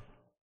good one.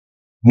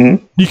 You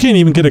can't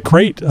even get a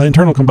crate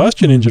internal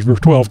combustion engine for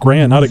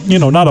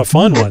 $12,000. Not a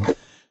fun one.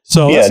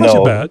 So yeah, that's not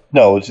too bad.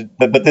 No,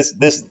 but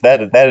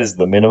that is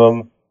the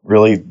minimum,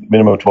 really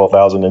minimum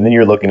 12,000, and then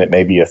you're looking at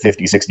maybe a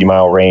 50, 60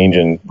 mile range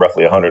and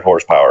roughly 100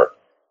 horsepower,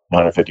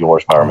 150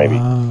 horsepower maybe.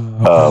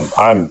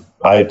 Okay.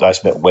 I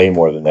spent way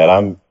more than that.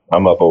 I'm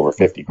up over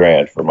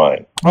 $50,000 for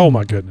mine. Oh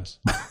my goodness!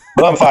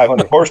 But I'm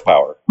 500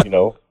 horsepower.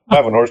 500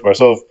 horsepower.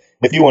 So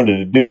if you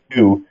wanted to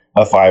do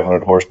a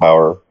 500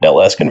 horsepower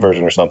LS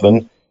conversion or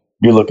something,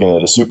 you're looking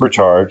at a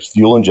supercharged,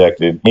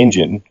 fuel-injected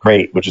engine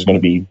crate, which is going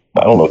to be,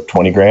 I don't know,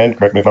 $20,000.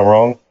 Correct me if I'm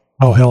wrong.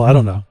 Oh, hell, I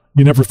don't know.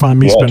 You never find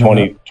me spending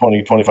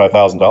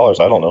 $25,000.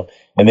 I don't know.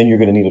 And then you're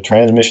going to need a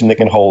transmission that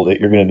can hold it.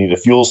 You're going to need a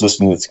fuel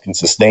system that can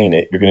sustain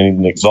it. You're going to need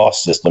an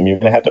exhaust system. You're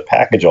going to have to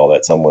package all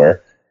that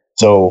somewhere.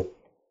 So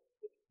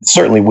it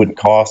certainly wouldn't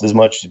cost as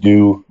much to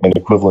do an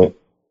equivalent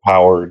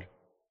powered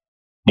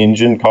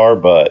engine car,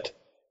 but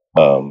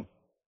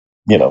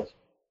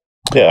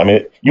yeah, I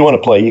mean, you want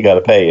to play, you got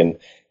to pay. And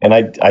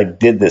I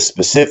did this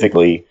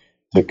specifically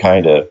to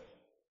kind of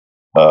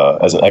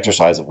as an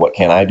exercise of what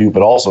can I do,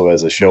 but also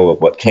as a show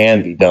of what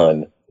can be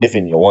done if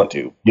and you want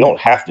to. You don't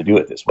have to do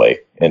it this way,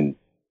 and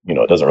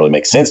it doesn't really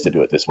make sense to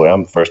do it this way.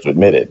 I'm the first to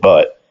admit it,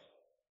 but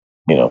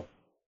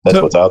that's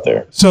what's out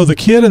there. So the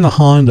kid in the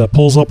Honda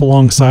pulls up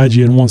alongside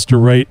you and wants to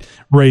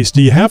race.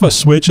 Do you have a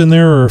switch in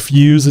there or a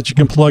fuse that you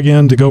can plug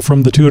in to go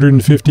from the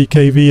 250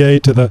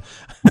 kVA to the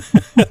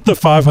the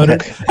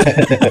 500?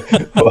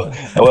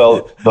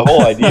 well, the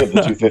whole idea of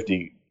the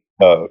 250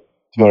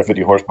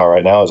 horsepower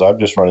right now is I'm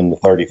just running the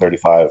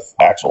 30-35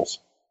 axles,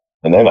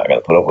 and they're not going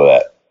to put up with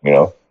that,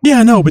 Yeah,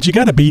 I know, but you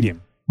got to beat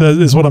him.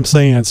 That is what I'm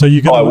saying. So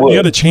you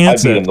got a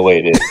chance. I'd beat him the way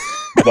it is.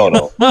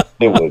 No,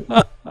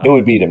 it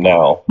would beat him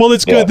now. Well,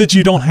 it's good that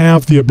you don't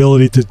have the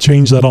ability to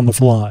change that on the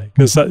fly,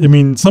 because I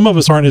mean, some of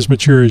us aren't as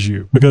mature as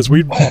you. Because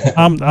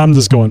I'm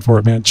just going for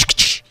it, man.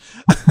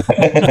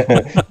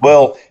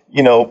 Well,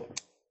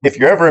 if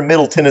you're ever in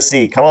Middle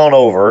Tennessee, come on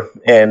over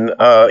and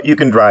you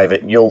can drive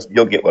it, and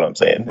you'll get what I'm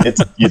saying.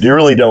 You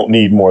really don't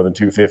need more than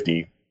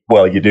 250.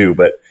 Well, you do,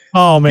 but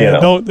oh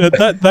man,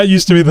 that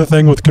used to be the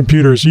thing with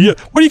computers. What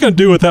are you going to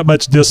do with that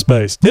much disk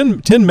space?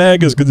 10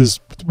 meg is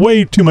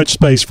way too much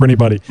space for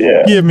anybody.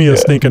 Yeah, give me a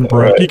stinking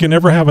break. Right. You can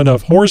never have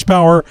enough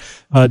horsepower,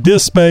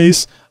 disk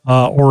space,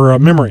 or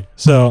memory.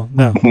 So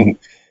no.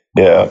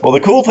 Yeah. Well,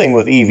 the cool thing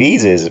with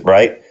EVs is,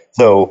 right?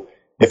 So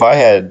if I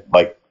had,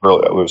 like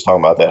earlier, we was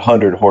talking about that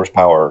 100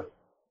 horsepower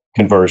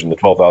conversion, the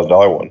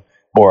 $12,000 one,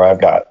 or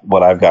I've got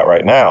what I've got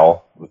right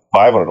now with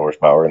 500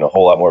 horsepower and a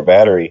whole lot more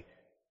battery,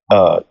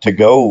 to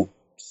go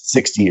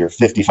 60 or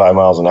 55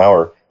 miles an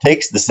hour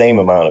takes the same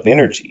amount of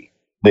energy.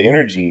 The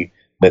energy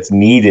that's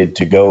needed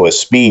to go a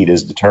speed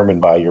is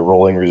determined by your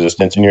rolling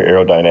resistance and your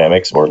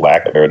aerodynamics or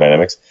lack of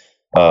aerodynamics,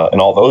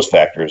 and all those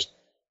factors.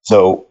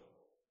 So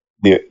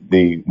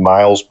the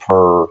miles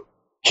per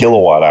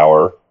kilowatt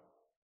hour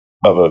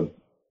of a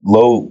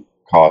low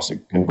cost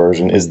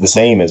conversion is the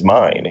same as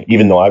mine,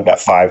 even though I've got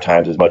 5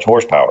 times as much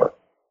horsepower.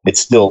 It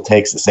still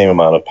takes the same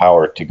amount of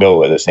power to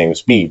go at the same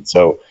speed.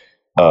 So,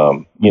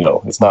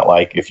 it's not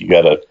like if you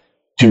got a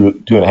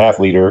 2.5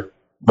 liter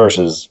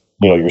versus,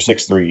 your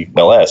 6.3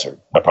 LS, or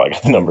I probably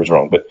got the numbers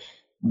wrong, but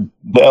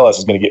the LS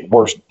is going to get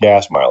worse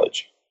gas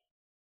mileage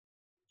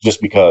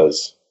just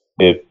because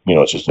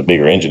it's just a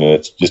bigger engine and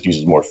it just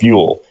uses more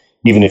fuel,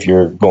 even if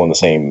you're going the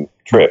same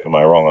trip. Am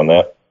I wrong on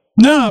that?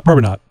 No,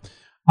 probably not.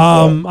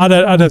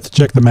 I'd have to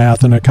check the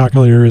math, and a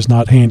calculator is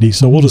not handy,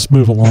 so we'll just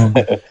move along.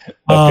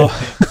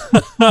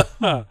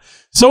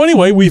 So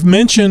anyway, we've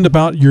mentioned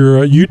about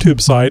your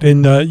YouTube site,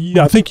 and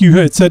I think you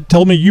had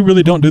tell me you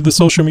really don't do the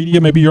social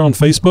media. Maybe you're on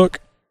Facebook?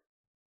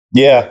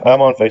 Yeah,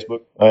 I'm on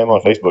Facebook. I am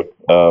on Facebook.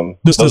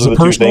 Just as a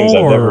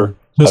personal,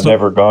 I've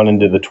never gone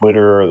into the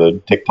Twitter or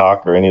the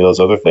TikTok or any of those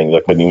other things. I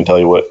couldn't even tell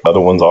you what other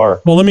ones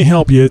are. Well, let me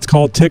help you. It's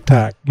called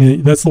TikTok.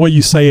 That's the way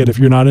you say it. If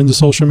you're not into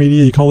social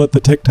media, you call it the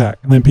TikTok.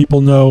 And then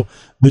people know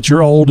that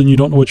you're old and you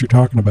don't know what you're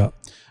talking about.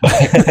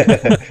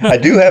 I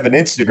do have an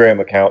Instagram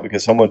account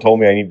because someone told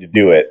me I need to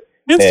do it.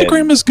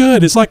 Instagram is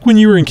good. It's like when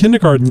you were in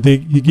kindergarten,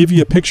 you give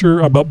you a picture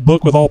of a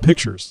book with all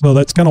pictures. So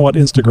that's kind of what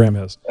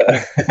Instagram is.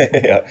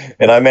 Yeah.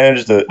 And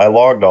I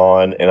logged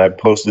on and I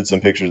posted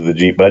some pictures of the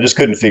Jeep, but I just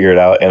couldn't figure it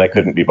out and I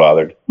couldn't be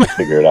bothered to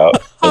figure it out.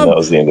 And that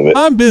was the end of it.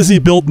 I'm busy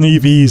building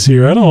EVs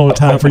here. I don't have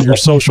time for your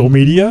social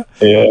media.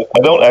 Yeah. I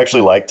don't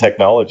actually like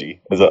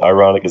technology. As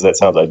ironic as that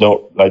sounds,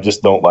 I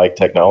just don't like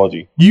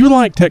technology. You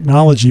like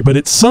technology, but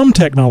it's some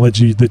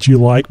technology that you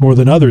like more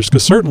than others,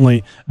 because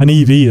certainly an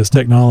EV is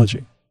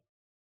technology.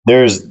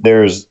 There's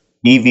there's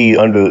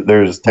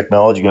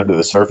technology under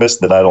the surface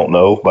that I don't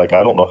know. Like,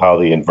 I don't know how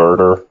the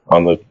inverter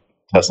on the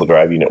Tesla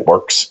drive unit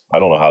works. I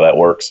don't know how that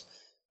works,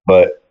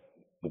 but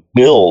the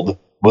build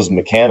was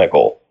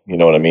mechanical. You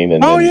know what I mean?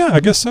 And yeah, I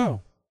guess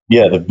so.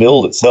 Yeah, the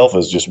build itself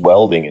is just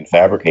welding and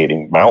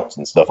fabricating mounts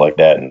and stuff like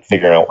that, and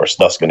figuring out where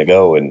stuff's going to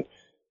go and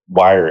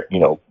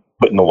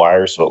putting the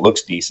wires so it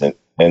looks decent,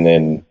 and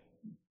then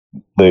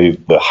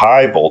the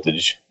high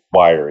voltage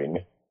wiring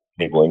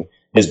cabling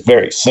is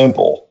very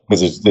simple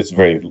because it's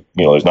very,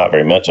 there's not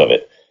very much of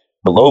it.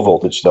 The low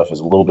voltage stuff is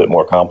a little bit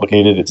more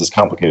complicated. It's as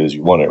complicated as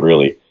you want it,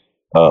 really.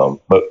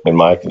 But in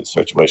my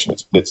situation,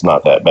 it's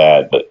not that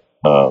bad. But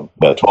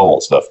the 12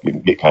 volt stuff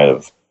can get kind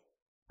of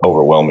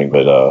overwhelming.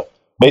 But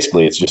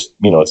basically, it's just,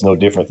 it's no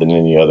different than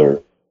any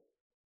other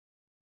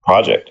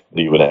project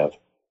that you would have.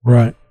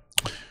 Right.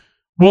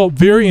 Well,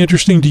 very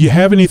interesting. Do you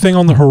have anything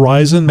on the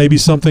horizon? Maybe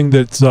something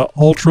that's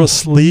ultra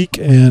sleek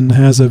and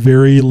has a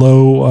very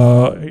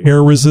low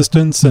air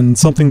resistance, and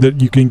something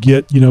that you can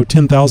get,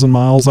 10,000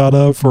 miles out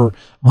of for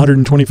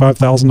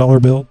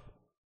 $125,000 build?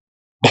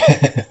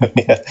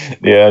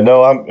 Yeah.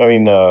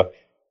 No,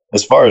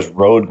 as far as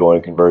road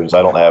going conversions,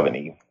 I don't have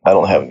any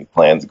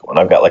plans going.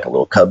 I've got like a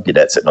little Cub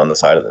Cadet sitting on the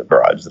side of the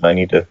garage that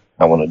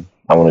I want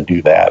to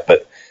do that,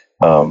 but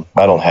I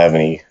don't have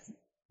any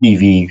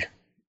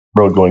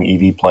road going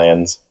EV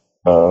plans.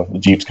 The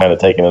Jeep's kind of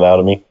taking it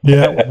out of me.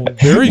 Yeah,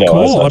 very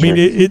cool. I mean,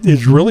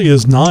 it really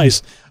is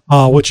nice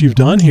what you've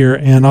done here,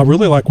 and I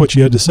really like what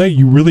you had to say.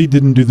 You really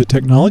didn't do the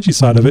technology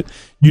side of it.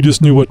 You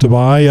just knew what to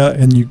buy,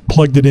 and you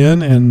plugged it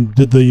in and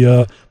did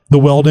the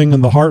welding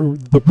and the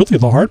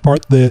hard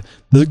part, the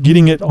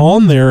getting it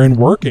on there and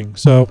working.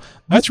 So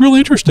that's really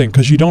interesting,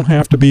 because you don't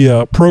have to be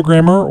a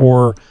programmer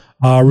or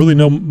really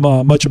know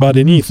much about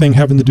anything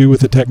having to do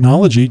with the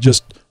technology,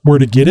 just where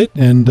to get it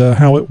and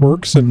how it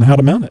works and how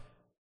to mount it.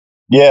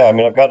 Yeah, I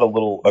mean, I've got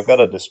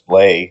a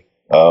display.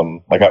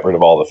 I got rid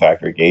of all the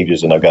factory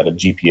gauges, and I've got a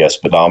GPS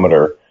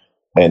speedometer,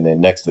 and then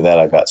next to that,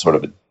 I've got sort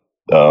of a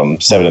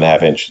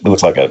 7.5 inch. It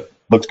looks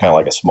kind of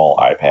like a small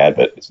iPad,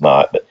 but it's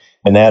not.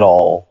 And that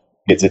all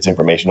gets its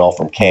information all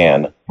from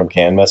CAN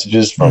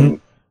messages from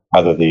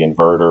either the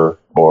inverter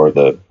or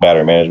the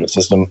battery management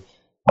system.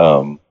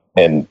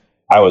 And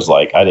I was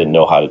like, I didn't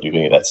know how to do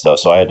any of that stuff,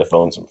 so I had to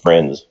phone some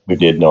friends who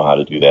did know how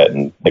to do that,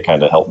 and they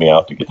kind of helped me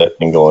out to get that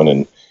thing going.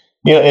 And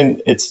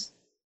and it's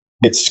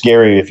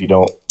scary if you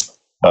don't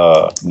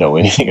know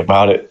anything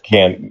about it,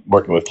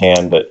 working with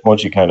CAN, but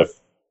once you kind of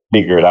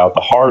figure it out,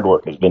 the hard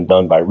work has been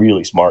done by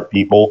really smart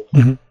people,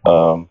 and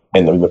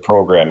the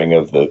programming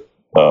of the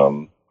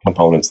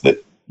components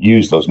that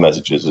use those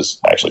messages is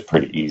actually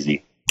pretty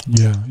easy.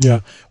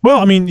 Yeah. Well,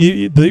 I mean,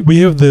 we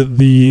have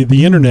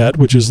the internet,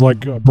 which is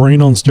like a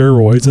brain on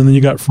steroids, and then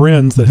you got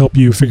friends that help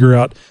you figure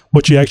out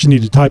what you actually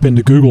need to type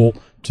into Google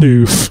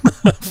to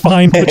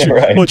find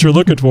what you're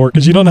looking for,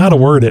 because you don't know how to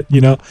word it.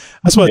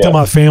 That's what I tell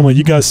my family.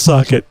 You guys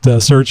suck at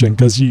searching,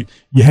 because you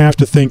have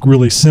to think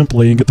really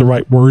simply and get the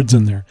right words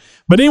in there.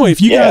 But anyway,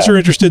 if you guys are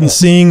interested in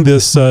seeing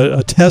this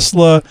a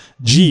Tesla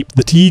Jeep,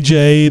 the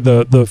TJ,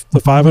 the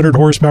 500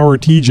 horsepower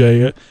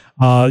TJ,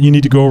 you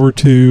need to go over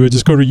to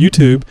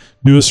YouTube,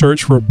 do a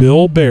search for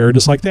Bill Baer,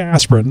 just like the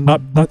aspirin,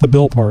 not the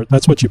Bill part.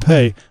 That's what you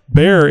pay.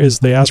 Baer is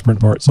the aspirin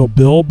part. So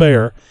Bill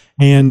Baer,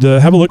 and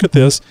have a look at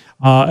this,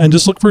 and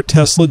just look for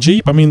Tesla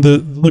Jeep. I mean,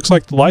 looks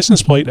like the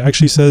license plate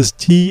actually says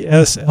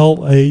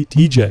TSLA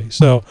TJ.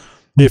 So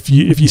if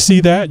you see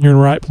that, you're in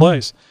the right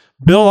place.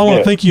 Bill, I want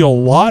to thank you a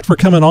lot for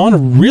coming on. A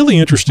really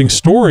interesting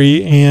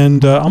story,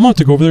 and I'm going to have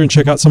to go over there and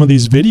check out some of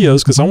these videos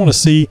because I want to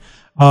see.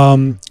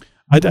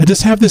 I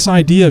just have this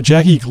idea of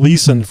Jackie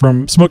Gleason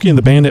from Smokey and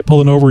the Bandit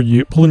pulling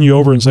you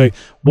over and say,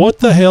 "What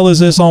the hell is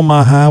this on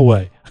my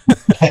highway?"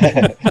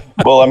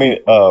 Well, I mean,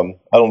 I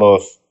don't know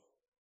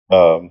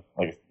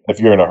if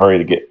you're in a hurry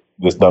to get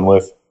this done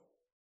with.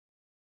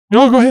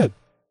 No, go ahead.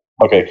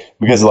 Okay,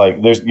 because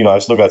there's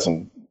I've still got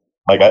some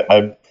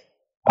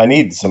I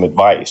need some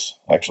advice.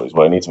 Actually, is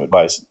what I need some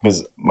advice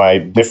because my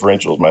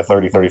differentials, my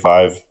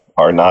 30-35,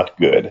 are not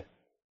good.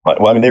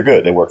 Well, I mean they're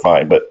good, they work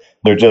fine, but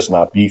they're just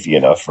not beefy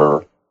enough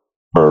for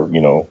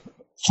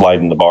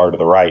sliding the bar to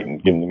the right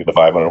and giving me the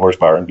 500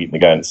 horsepower and beating the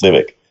guy in the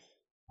Civic.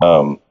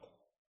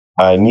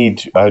 I need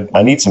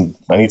some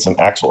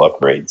axle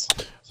upgrades.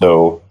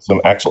 So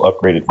some axle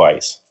upgrade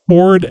advice.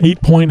 Ford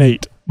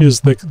 8.8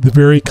 is the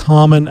very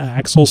common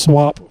axle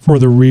swap for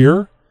the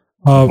rear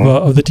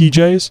of the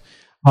TJs.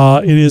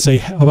 It is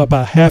about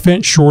a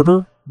half-inch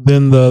shorter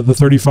than the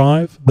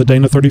 35, the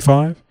Dana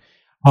 35.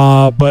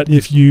 But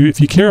if you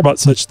care about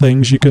such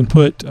things, you can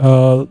put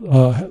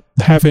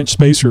half-inch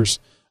spacers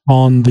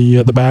on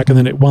the back, and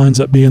then it winds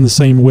up being the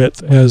same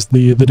width as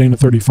the Dana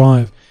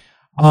 35.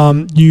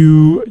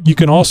 You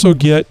can also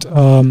get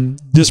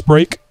disc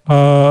brake.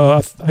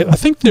 I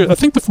think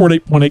the Ford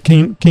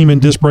 8.8 came in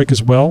disc brake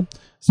as well,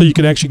 so you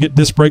can actually get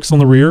disc brakes on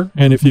the rear.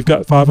 And if you've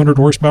got 500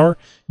 horsepower,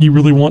 you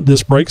really want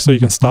disc brakes so you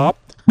can stop.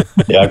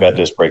 Yeah, I've got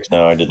disc brakes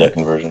now. I did that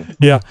conversion.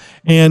 Yeah,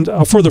 and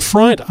for the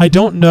front, I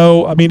don't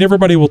know. I mean,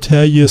 everybody will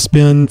tell you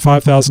spend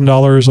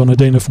 $5,000 on a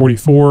Dana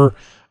 44,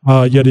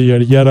 yada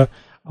yada yada.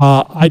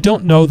 I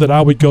don't know that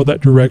I would go that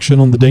direction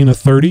on the Dana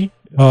 30.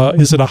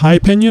 Is it a high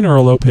pinion or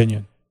a low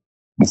pinion?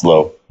 It's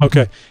low.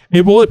 Okay.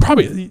 It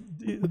probably.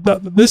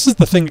 This is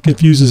the thing that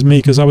confuses me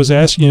because I was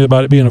asking you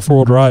about it being a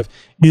four-wheel drive.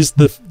 Is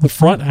the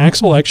front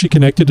axle actually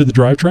connected to the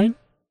drivetrain?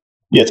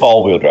 Yeah, it's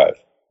all-wheel drive.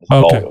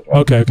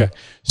 Okay.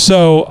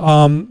 So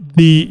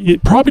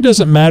it probably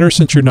doesn't matter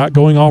since you're not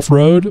going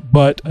off-road,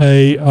 but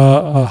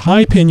a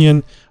high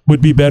pinion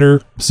would be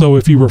better. So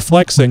if you were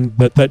flexing,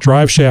 that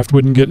drive shaft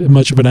wouldn't get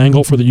much of an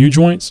angle for the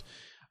U-joints.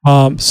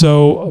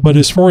 But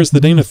as far as the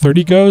Dana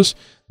 30 goes,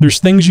 there's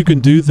things you can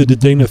do the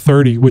Dana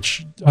 30,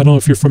 which I don't know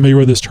if you're familiar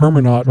with this term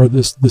or not, or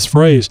this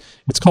phrase.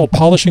 It's called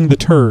polishing the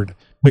turd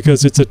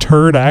because it's a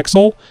turd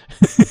axle,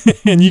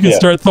 and you can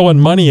start throwing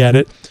money at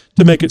it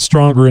to make it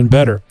stronger and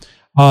better.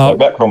 I've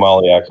got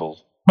chromoly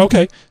axles.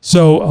 Okay,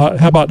 so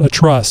how about a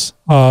truss?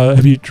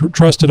 Have you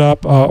trussed it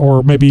up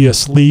or maybe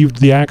sleeved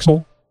the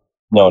axle?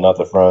 No, not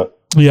the front.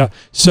 Yeah,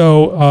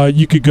 so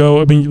you could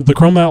go, I mean, the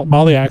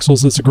chromoly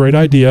axles, that's a great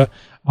idea.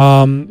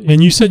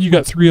 And you said you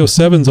got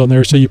 307s on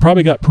there, so you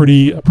probably got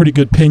a pretty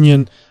good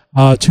pinion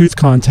tooth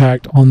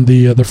contact on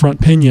the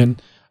front pinion.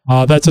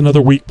 That's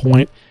another weak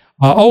point.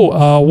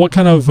 What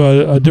kind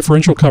of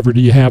differential cover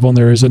do you have on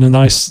there? Is it a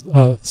nice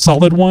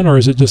solid one, or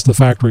is it just the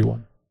factory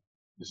one?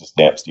 It's a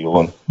stamp steel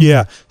one.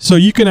 Yeah, so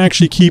you can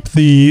actually keep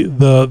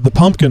the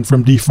pumpkin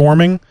from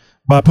deforming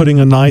by putting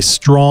a nice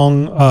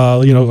strong,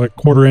 like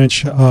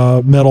 1/4-inch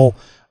metal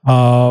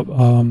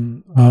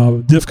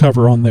diff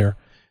cover on there.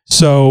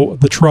 So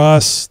the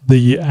truss,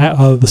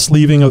 the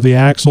sleeving of the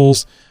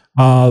axles,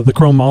 the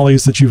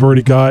chromolys that you've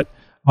already got,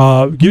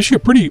 gives you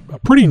a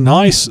pretty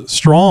nice,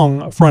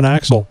 strong front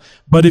axle.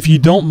 But if you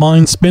don't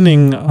mind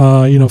spending,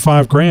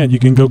 $5,000, you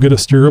can go get a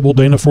steerable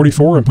Dana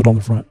 44 and put on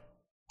the front.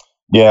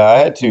 Yeah, I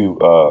had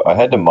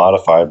to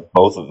modify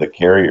both of the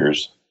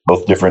carriers,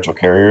 both differential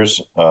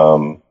carriers.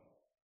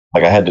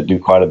 I had to do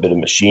quite a bit of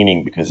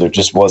machining because there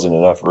just wasn't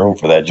enough room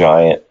for that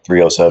giant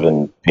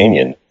 307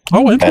 pinion.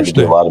 Oh, interesting. I had to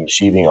do a lot of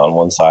machining on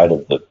one side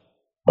of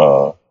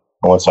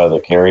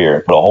the carrier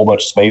and put a whole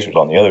bunch of spacers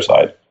on the other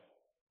side.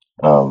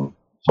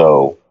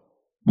 So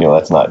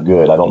that's not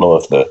good. I don't know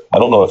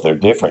if they're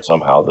different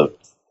somehow. The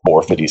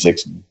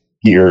 456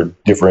 gear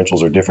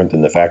differentials are different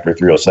than the factory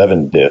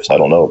 307 diffs. I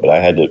don't know, but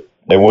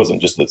it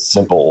wasn't just a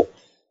simple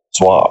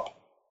swap.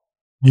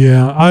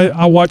 Yeah,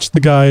 I watched the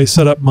guy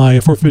set up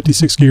my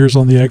 456 gears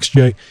on the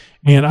XJ,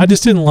 and I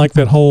just didn't like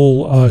that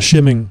whole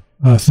shimming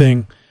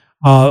thing.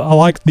 I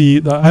like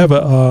I have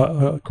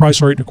a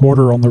Chrysler 8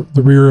 1/4 on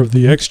the rear of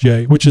the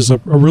XJ, which is a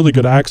really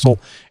good axle,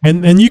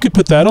 and you could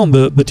put that on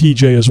the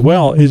TJ as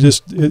well. It's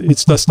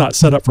just not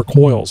set up for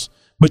coils,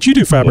 but you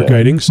do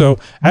fabricating, so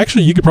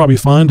actually you could probably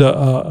find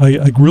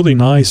a really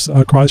nice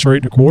Chrysler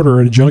 8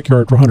 1/4 at a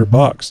junkyard for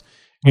 $100.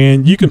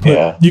 And you can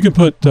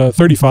put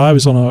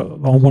 35s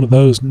on one of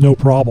those, no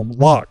problem.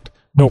 Locked,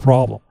 no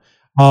problem.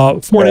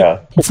 Ford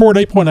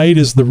 8.8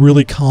 is the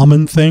really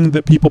common thing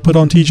that people put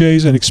on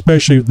TJs, and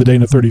especially the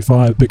Dana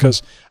 35,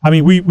 because I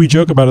mean we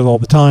joke about it all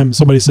the time.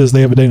 Somebody says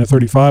they have a Dana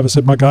 35. I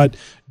said, my God,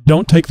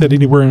 don't take that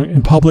anywhere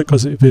in public,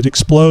 because if it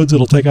explodes,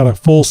 it'll take out a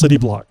full city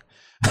block.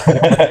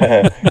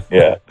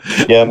 Yeah.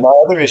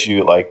 My other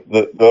issue, like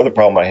the other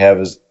problem I have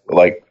is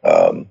like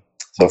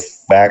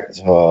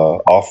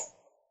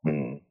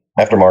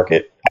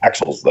aftermarket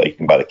axles that you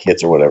can buy the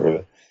kits or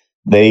whatever.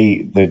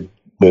 The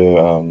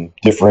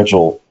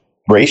differential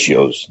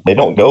ratios, they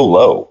don't go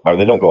low or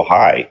they don't go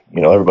high.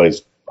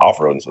 Everybody's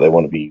off-roading, so they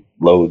want to be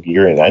low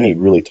gearing. I need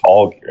really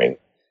tall gearing.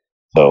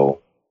 So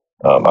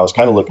I was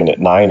kind of looking at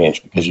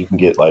 9-inch because you can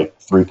get like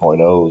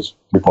 3.0s,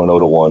 3.0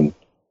 to 1.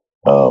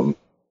 So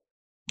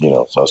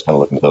I was kind of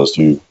looking at those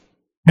two.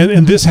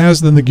 And this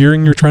has, then the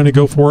gearing you're trying to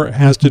go for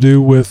has to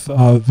do with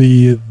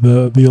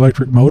the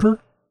electric motor?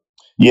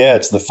 Yeah,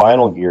 it's the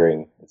final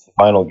gearing. It's the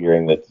final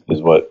gearing that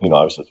is what,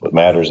 obviously it's what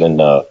matters. And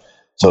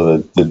so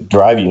the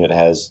drive unit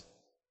has,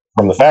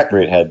 from the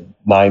factory, it had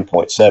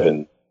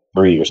 9.73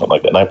 or something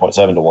like that,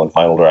 9.7 to 1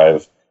 final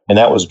drive. And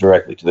that was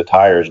directly to the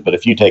tires. But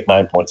if you take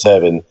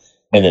 9.7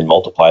 and then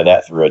multiply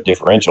that through a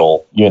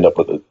differential, you end up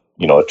with a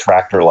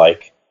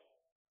tractor-like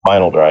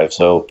final drive.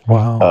 So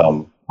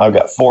wow. I've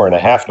got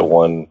 4.5 to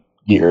 1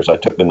 gears. I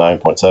took the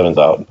 9.7s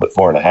out and put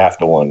 4.5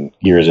 to 1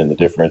 gears in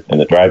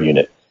the drive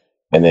unit.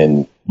 And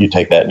then you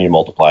take that and you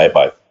multiply it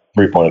by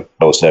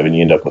 3.07,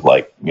 you end up with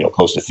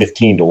close to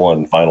 15 to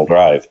 1 final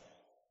drive,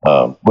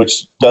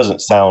 which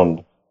doesn't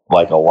sound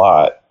like a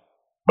lot.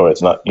 Or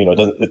it's not,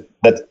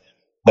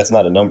 that's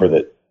not a number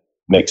that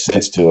makes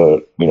sense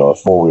to a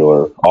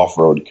four-wheeler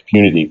off-road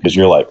community, because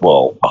you're like,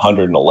 well,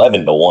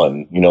 111 to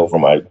 1, for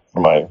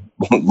my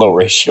low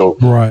ratio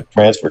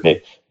transfer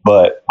case.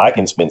 But I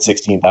can spend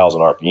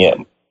 16,000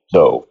 RPM.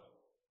 So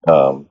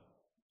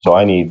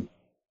I need,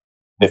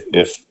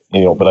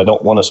 but I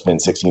don't want to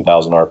spend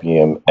 16,000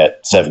 RPM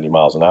at 70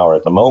 miles an hour.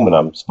 At the moment,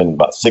 I'm spending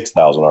about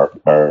 6,000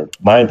 or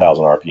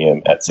 9,000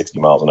 RPM at 60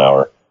 miles an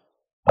hour.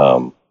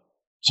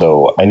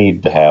 So I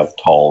need to have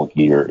tall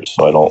gears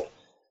so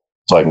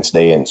I can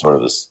stay in sort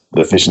of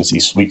the efficiency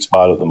sweet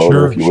spot of the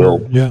motor, if you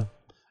will. Yeah.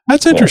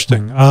 That's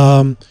interesting.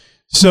 Yeah.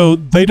 So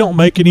they don't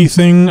make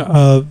anything this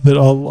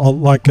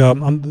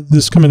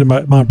coming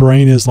to my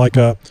brain is like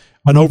an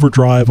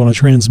overdrive on a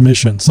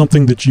transmission,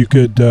 something that you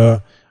could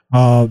that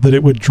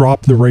it would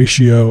drop the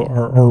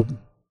ratio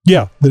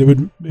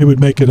that it would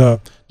make it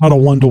not a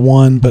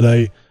 1-to-1 but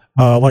a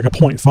like a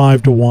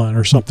 0.5 to 1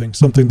 or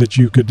something that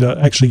you could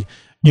actually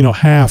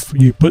half.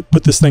 You put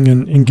this thing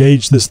and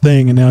engage this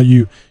thing, and now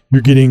you're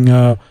getting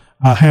a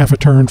half a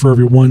turn for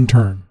every 1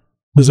 turn.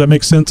 Does that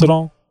make sense at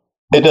all?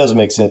 It does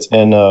make sense.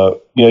 And,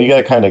 you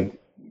got to kind of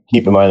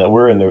keep in mind that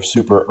we're in the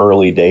super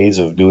early days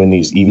of doing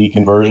these EV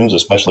conversions,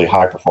 especially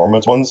high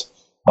performance ones.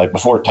 Like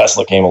before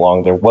Tesla came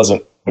along, there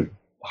wasn't a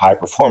high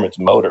performance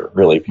motor,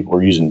 really. People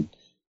were using,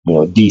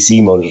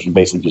 DC motors, which are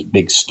basically just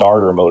big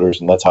starter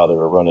motors. And that's how they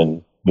were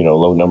running,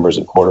 low numbers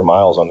and quarter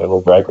miles on their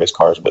little drag race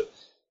cars. But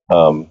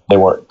they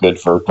weren't good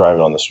for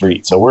driving on the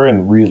street. So we're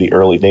in really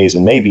early days,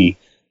 and maybe,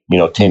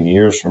 10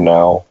 years from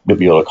now, you'll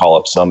be able to call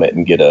up Summit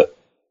and get an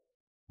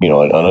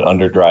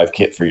underdrive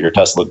kit for your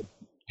Tesla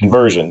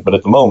conversion. But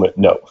at the moment,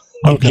 no.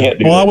 Okay. Can't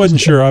do well, that. I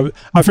wasn't sure.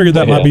 I figured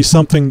that might be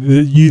something that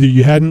either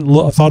you hadn't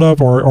thought of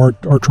or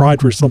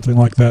tried for something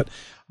like that.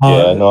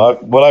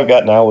 What I've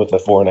got now with the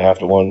 4.5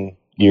 to 1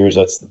 gears,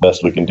 that's the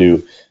best we can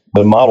do.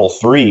 The Model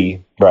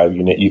 3 drive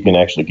unit, you can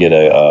actually get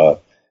a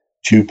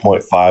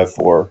 2.54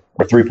 or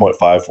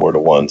 3.54 to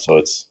 1. So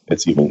it's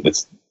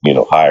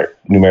higher,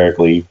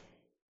 numerically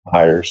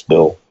higher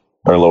still,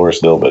 or lower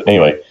still. But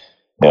anyway,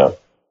 yeah.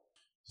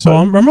 So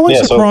I'm really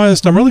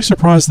surprised. I'm really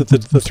surprised that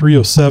the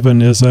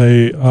 307 is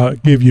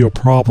gave you a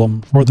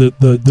problem for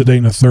the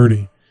Dana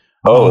 30.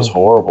 Oh, it's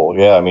horrible.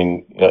 Yeah, I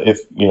mean, if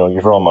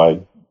you're on my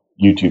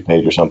YouTube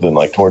page or something,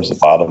 like towards the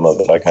bottom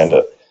of it, I kind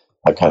of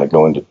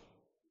go into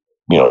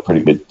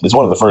pretty good. It's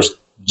one of the first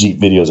Jeep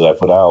videos that I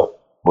put out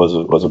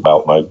was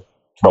about my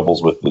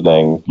troubles with the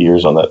dang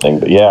gears on that thing.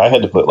 But yeah, I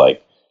had to put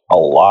like a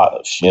lot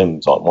of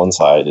shims on one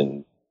side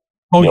and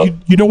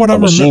you know what I'm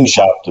machine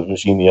shop to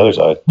machine the other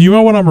side. You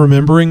know what I'm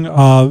remembering?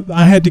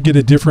 I had to get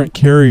a different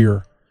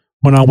carrier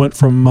when I went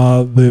from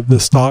the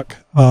stock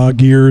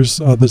gears,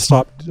 the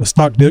stock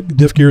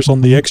diff gears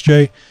on the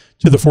XJ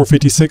to the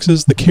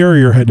 456s. The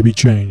carrier had to be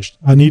changed.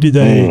 I needed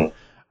a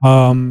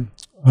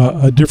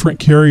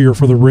different carrier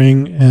for the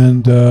ring,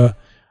 and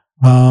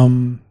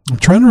I'm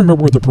trying to remember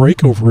where the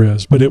breakover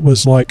is, but it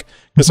was like,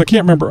 because I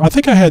can't remember. I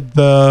think I had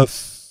the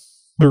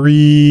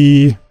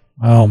 3.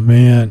 Oh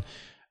man.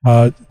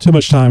 Too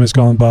much time has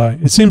gone by.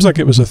 It seems like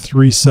it was a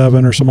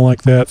 3.7 or something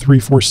like that,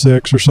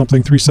 3.46 or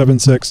something,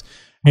 3.76.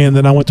 And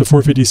then I went to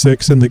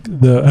 456, and I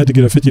had to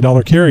get a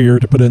 $50 carrier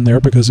to put in there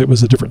because it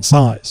was a different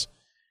size.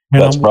 And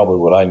that's probably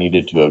what I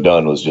needed to have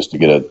done, was just to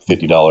get a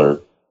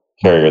 $50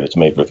 carrier that's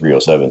made for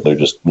 307. They're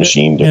just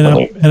machined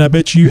differently. And I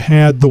bet you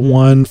had the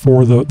one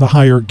for the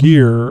higher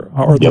gear,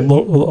 or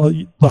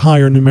the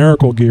higher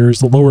numerical gears,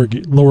 the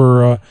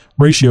lower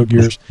ratio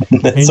gears.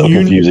 And so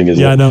confusing,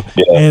 isn't it? Yeah, I know.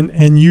 Yeah.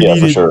 And you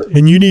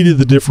needed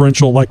the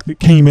differential like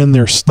that came in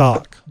their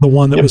stock, the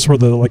one that was for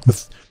the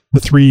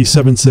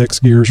 376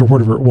 gears or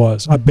whatever it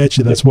was. I bet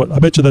you that's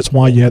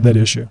why you had that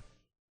issue.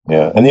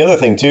 Yeah. And the other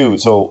thing too,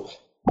 so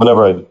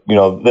whenever the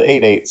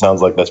 8.8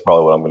 sounds like that's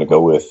probably what I'm going to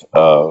go with.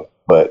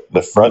 But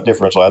the front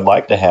differential, I'd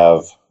like to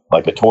have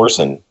like a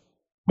Torsen,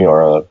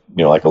 or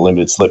like a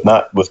limited slip,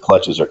 not with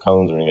clutches or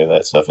cones or any of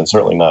that stuff, and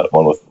certainly not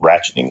one with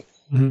ratcheting.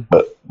 Mm-hmm.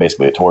 But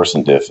basically, a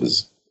Torsen diff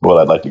is what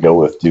I'd like to go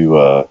with.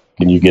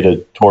 Can you get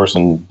a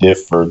Torsen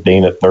diff for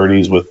Dana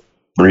 30s with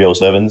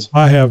 307s?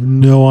 I have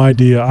no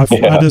idea. I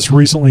just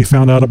recently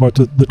found out about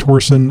the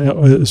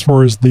Torsen as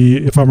far as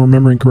if I'm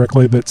remembering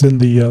correctly, that's in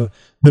the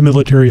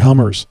military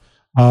Hummers.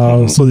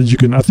 So that you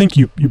can, I think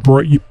you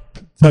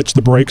touch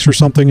the brakes or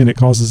something and it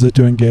causes it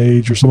to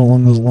engage or something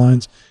along those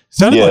lines.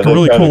 Sounded like a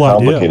really cool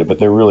idea. But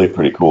they're really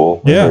pretty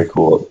cool. They're very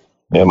cool.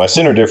 Yeah, my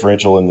center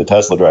differential in the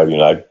Tesla drive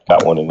unit, I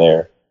got one in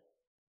there.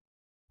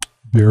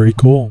 Very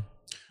cool.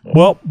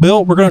 Well,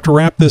 Bill, we're going to have to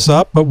wrap this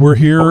up, but we're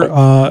here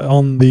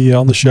on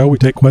the show. We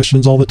take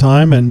questions all the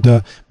time, and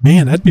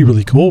man, that'd be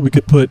really cool. We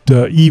could put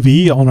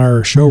EV on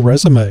our show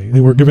resume.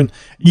 We're giving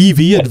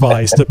EV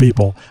advice to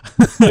people.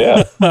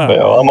 Yeah,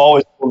 well, I'm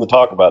always willing to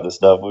talk about this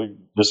stuff. We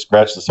just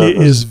scratch the surface.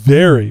 It is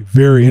very,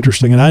 very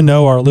interesting, and I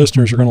know our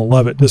listeners are going to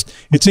love it.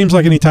 It seems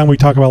like anytime we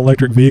talk about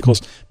electric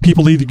vehicles,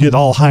 people either get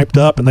all hyped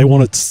up and they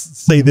want to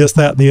say this,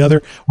 that, and the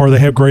other, or they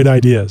have great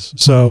ideas.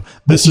 So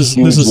this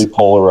is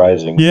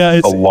polarizing. Yeah,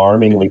 it's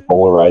alarmingly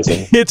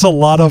polarizing. It's a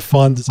lot of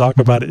fun to talk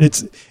about it.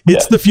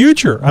 It's the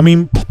future. I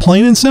mean,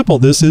 plain and simple,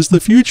 this is the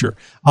future.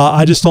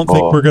 I just don't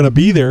think we're going to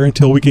be there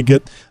until we can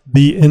get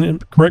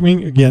correct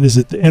me again, is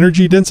it the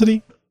energy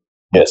density?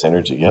 Yes,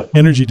 energy, yep.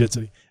 Energy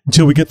density.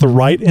 Until we get the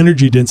right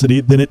energy density,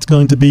 then it's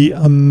going to be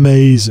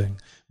amazing.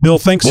 Bill,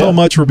 thanks so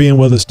much for being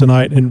with us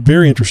tonight, and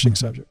very interesting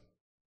subject.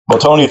 Well,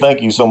 Tony,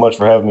 thank you so much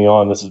for having me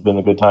on. This has been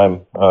a good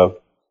time.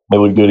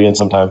 Maybe we can do it again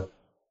sometime.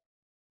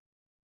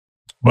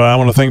 Well, I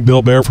want to thank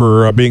Bill Baer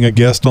for being a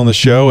guest on the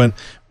show. And,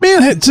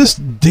 man, it's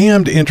just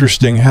damned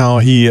interesting how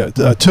he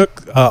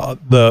took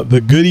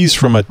the goodies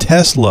from a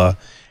Tesla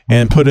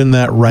and put in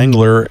that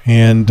Wrangler.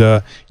 And,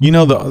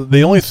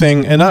 the only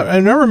thing, and I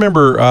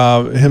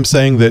remember him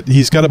saying that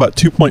he's got about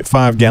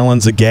 2.5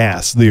 gallons of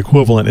gas, the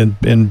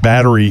equivalent in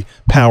battery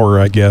power,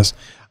 I guess,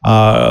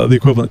 the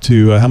equivalent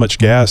to how much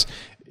gas.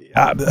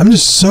 I'm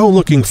just so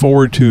looking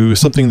forward to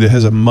something that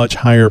has a much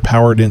higher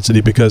power density,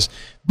 because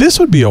this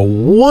would be a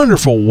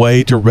wonderful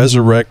way to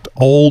resurrect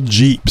old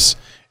Jeeps.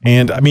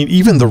 And I mean,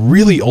 even the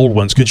really old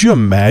ones. Could you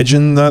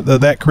imagine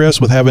that, Chris,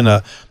 with having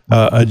a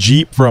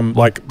Jeep from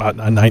like a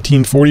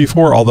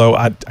 1944? Although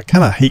I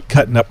kind of hate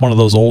cutting up one of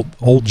those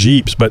old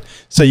Jeeps, but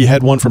say you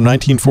had one from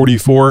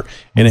 1944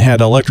 and it had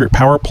an electric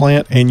power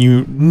plant, and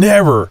you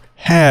never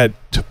had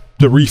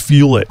to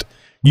refuel it.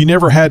 You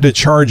never had to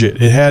charge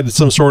it. It had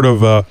some sort of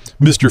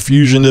Mr.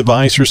 Fusion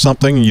device or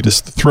something, and you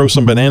just throw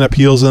some banana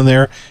peels in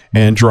there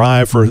and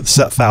drive for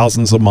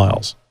thousands of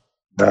miles.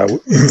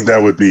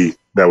 That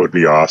would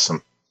be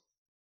awesome.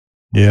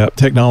 Yeah,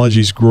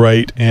 technology's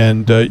great,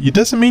 and it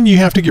doesn't mean you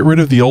have to get rid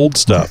of the old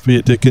stuff.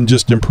 It can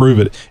just improve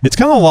it. It's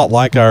kind of a lot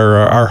like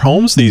our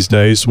homes these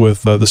days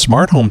with the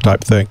smart home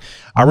type thing.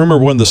 I remember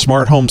when the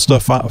smart home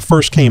stuff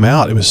first came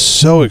out, it was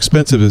so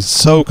expensive, it's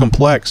so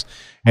complex.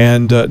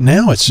 And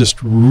now it's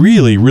just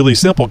really, really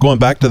simple. Going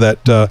back to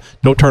that,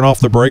 don't turn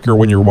off the breaker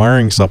when you're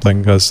wiring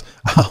something, because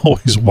I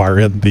always wire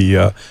in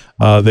the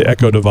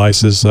Echo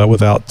devices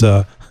without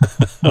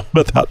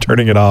without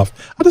turning it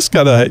off. I just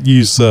gotta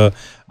use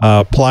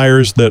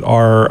pliers that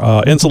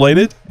are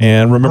insulated,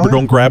 and remember,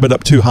 don't grab it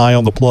up too high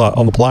on the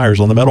pliers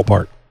on the metal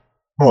part.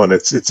 Oh, and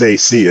it's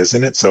AC,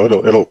 isn't it? So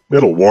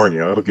it'll warn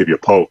you. It'll give you a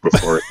poke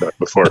before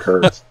it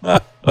hurts.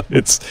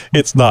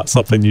 It's not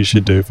something you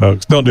should do,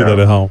 folks. Don't do that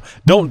at home.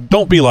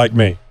 Don't be like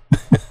me.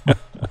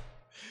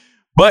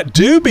 But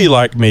do be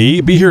like me.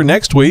 Be here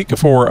next week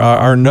for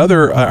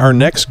our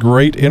next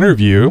great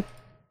interview,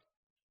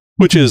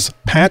 which is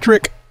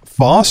Patrick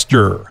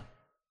Foster.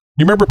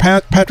 You remember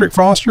Patrick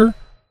Foster?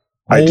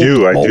 I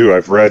do.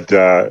 I've read,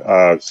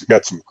 he's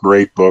got some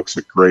great books,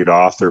 a great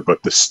author,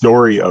 but The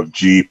Story of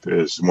Jeep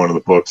is one of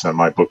the books on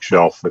my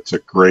bookshelf. It's a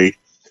great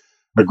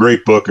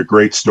book, a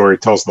great story.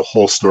 It tells the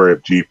whole story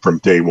of Jeep from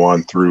day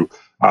one through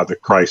the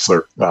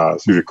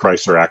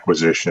Chrysler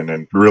acquisition,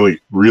 and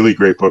really, really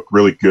great book,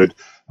 really good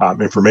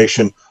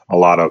information, a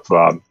lot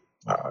of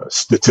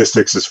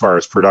statistics as far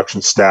as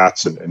production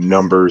stats and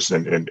numbers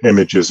and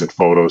images and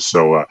photos.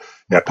 So,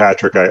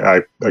 Patrick,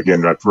 I've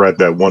read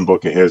that one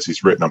book of his.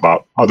 He's written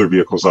about other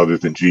vehicles other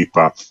than Jeep.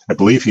 I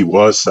believe he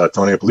was,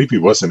 Tony, an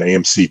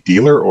AMC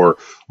dealer or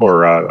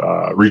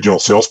regional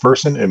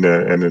salesperson in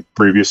a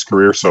previous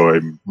career. So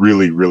a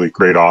really, really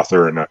great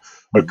author, and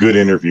a good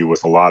interview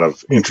with a lot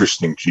of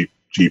interesting Jeep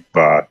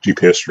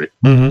history.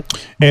 Mm-hmm.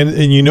 And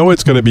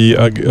it's going to be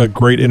a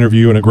great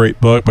interview and a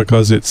great book,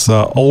 because it's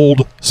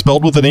old,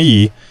 spelled with an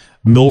E,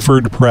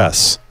 Milford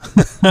Press.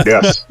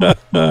 Yes.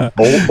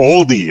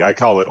 Oldie. I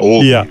call it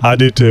oldie. Yeah, I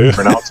do too.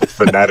 Pronounce it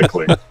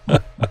phonetically.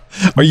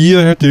 Or you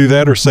either have to do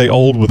that or say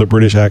old with a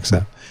British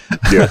accent.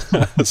 Yeah.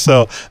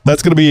 So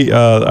that's going to be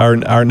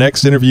our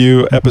next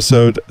interview,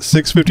 episode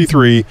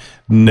 653,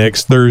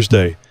 next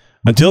Thursday.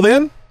 Until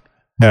then,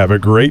 have a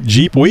great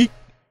Jeep week.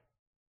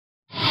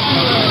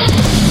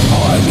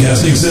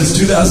 Broadcasting since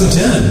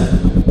 2010.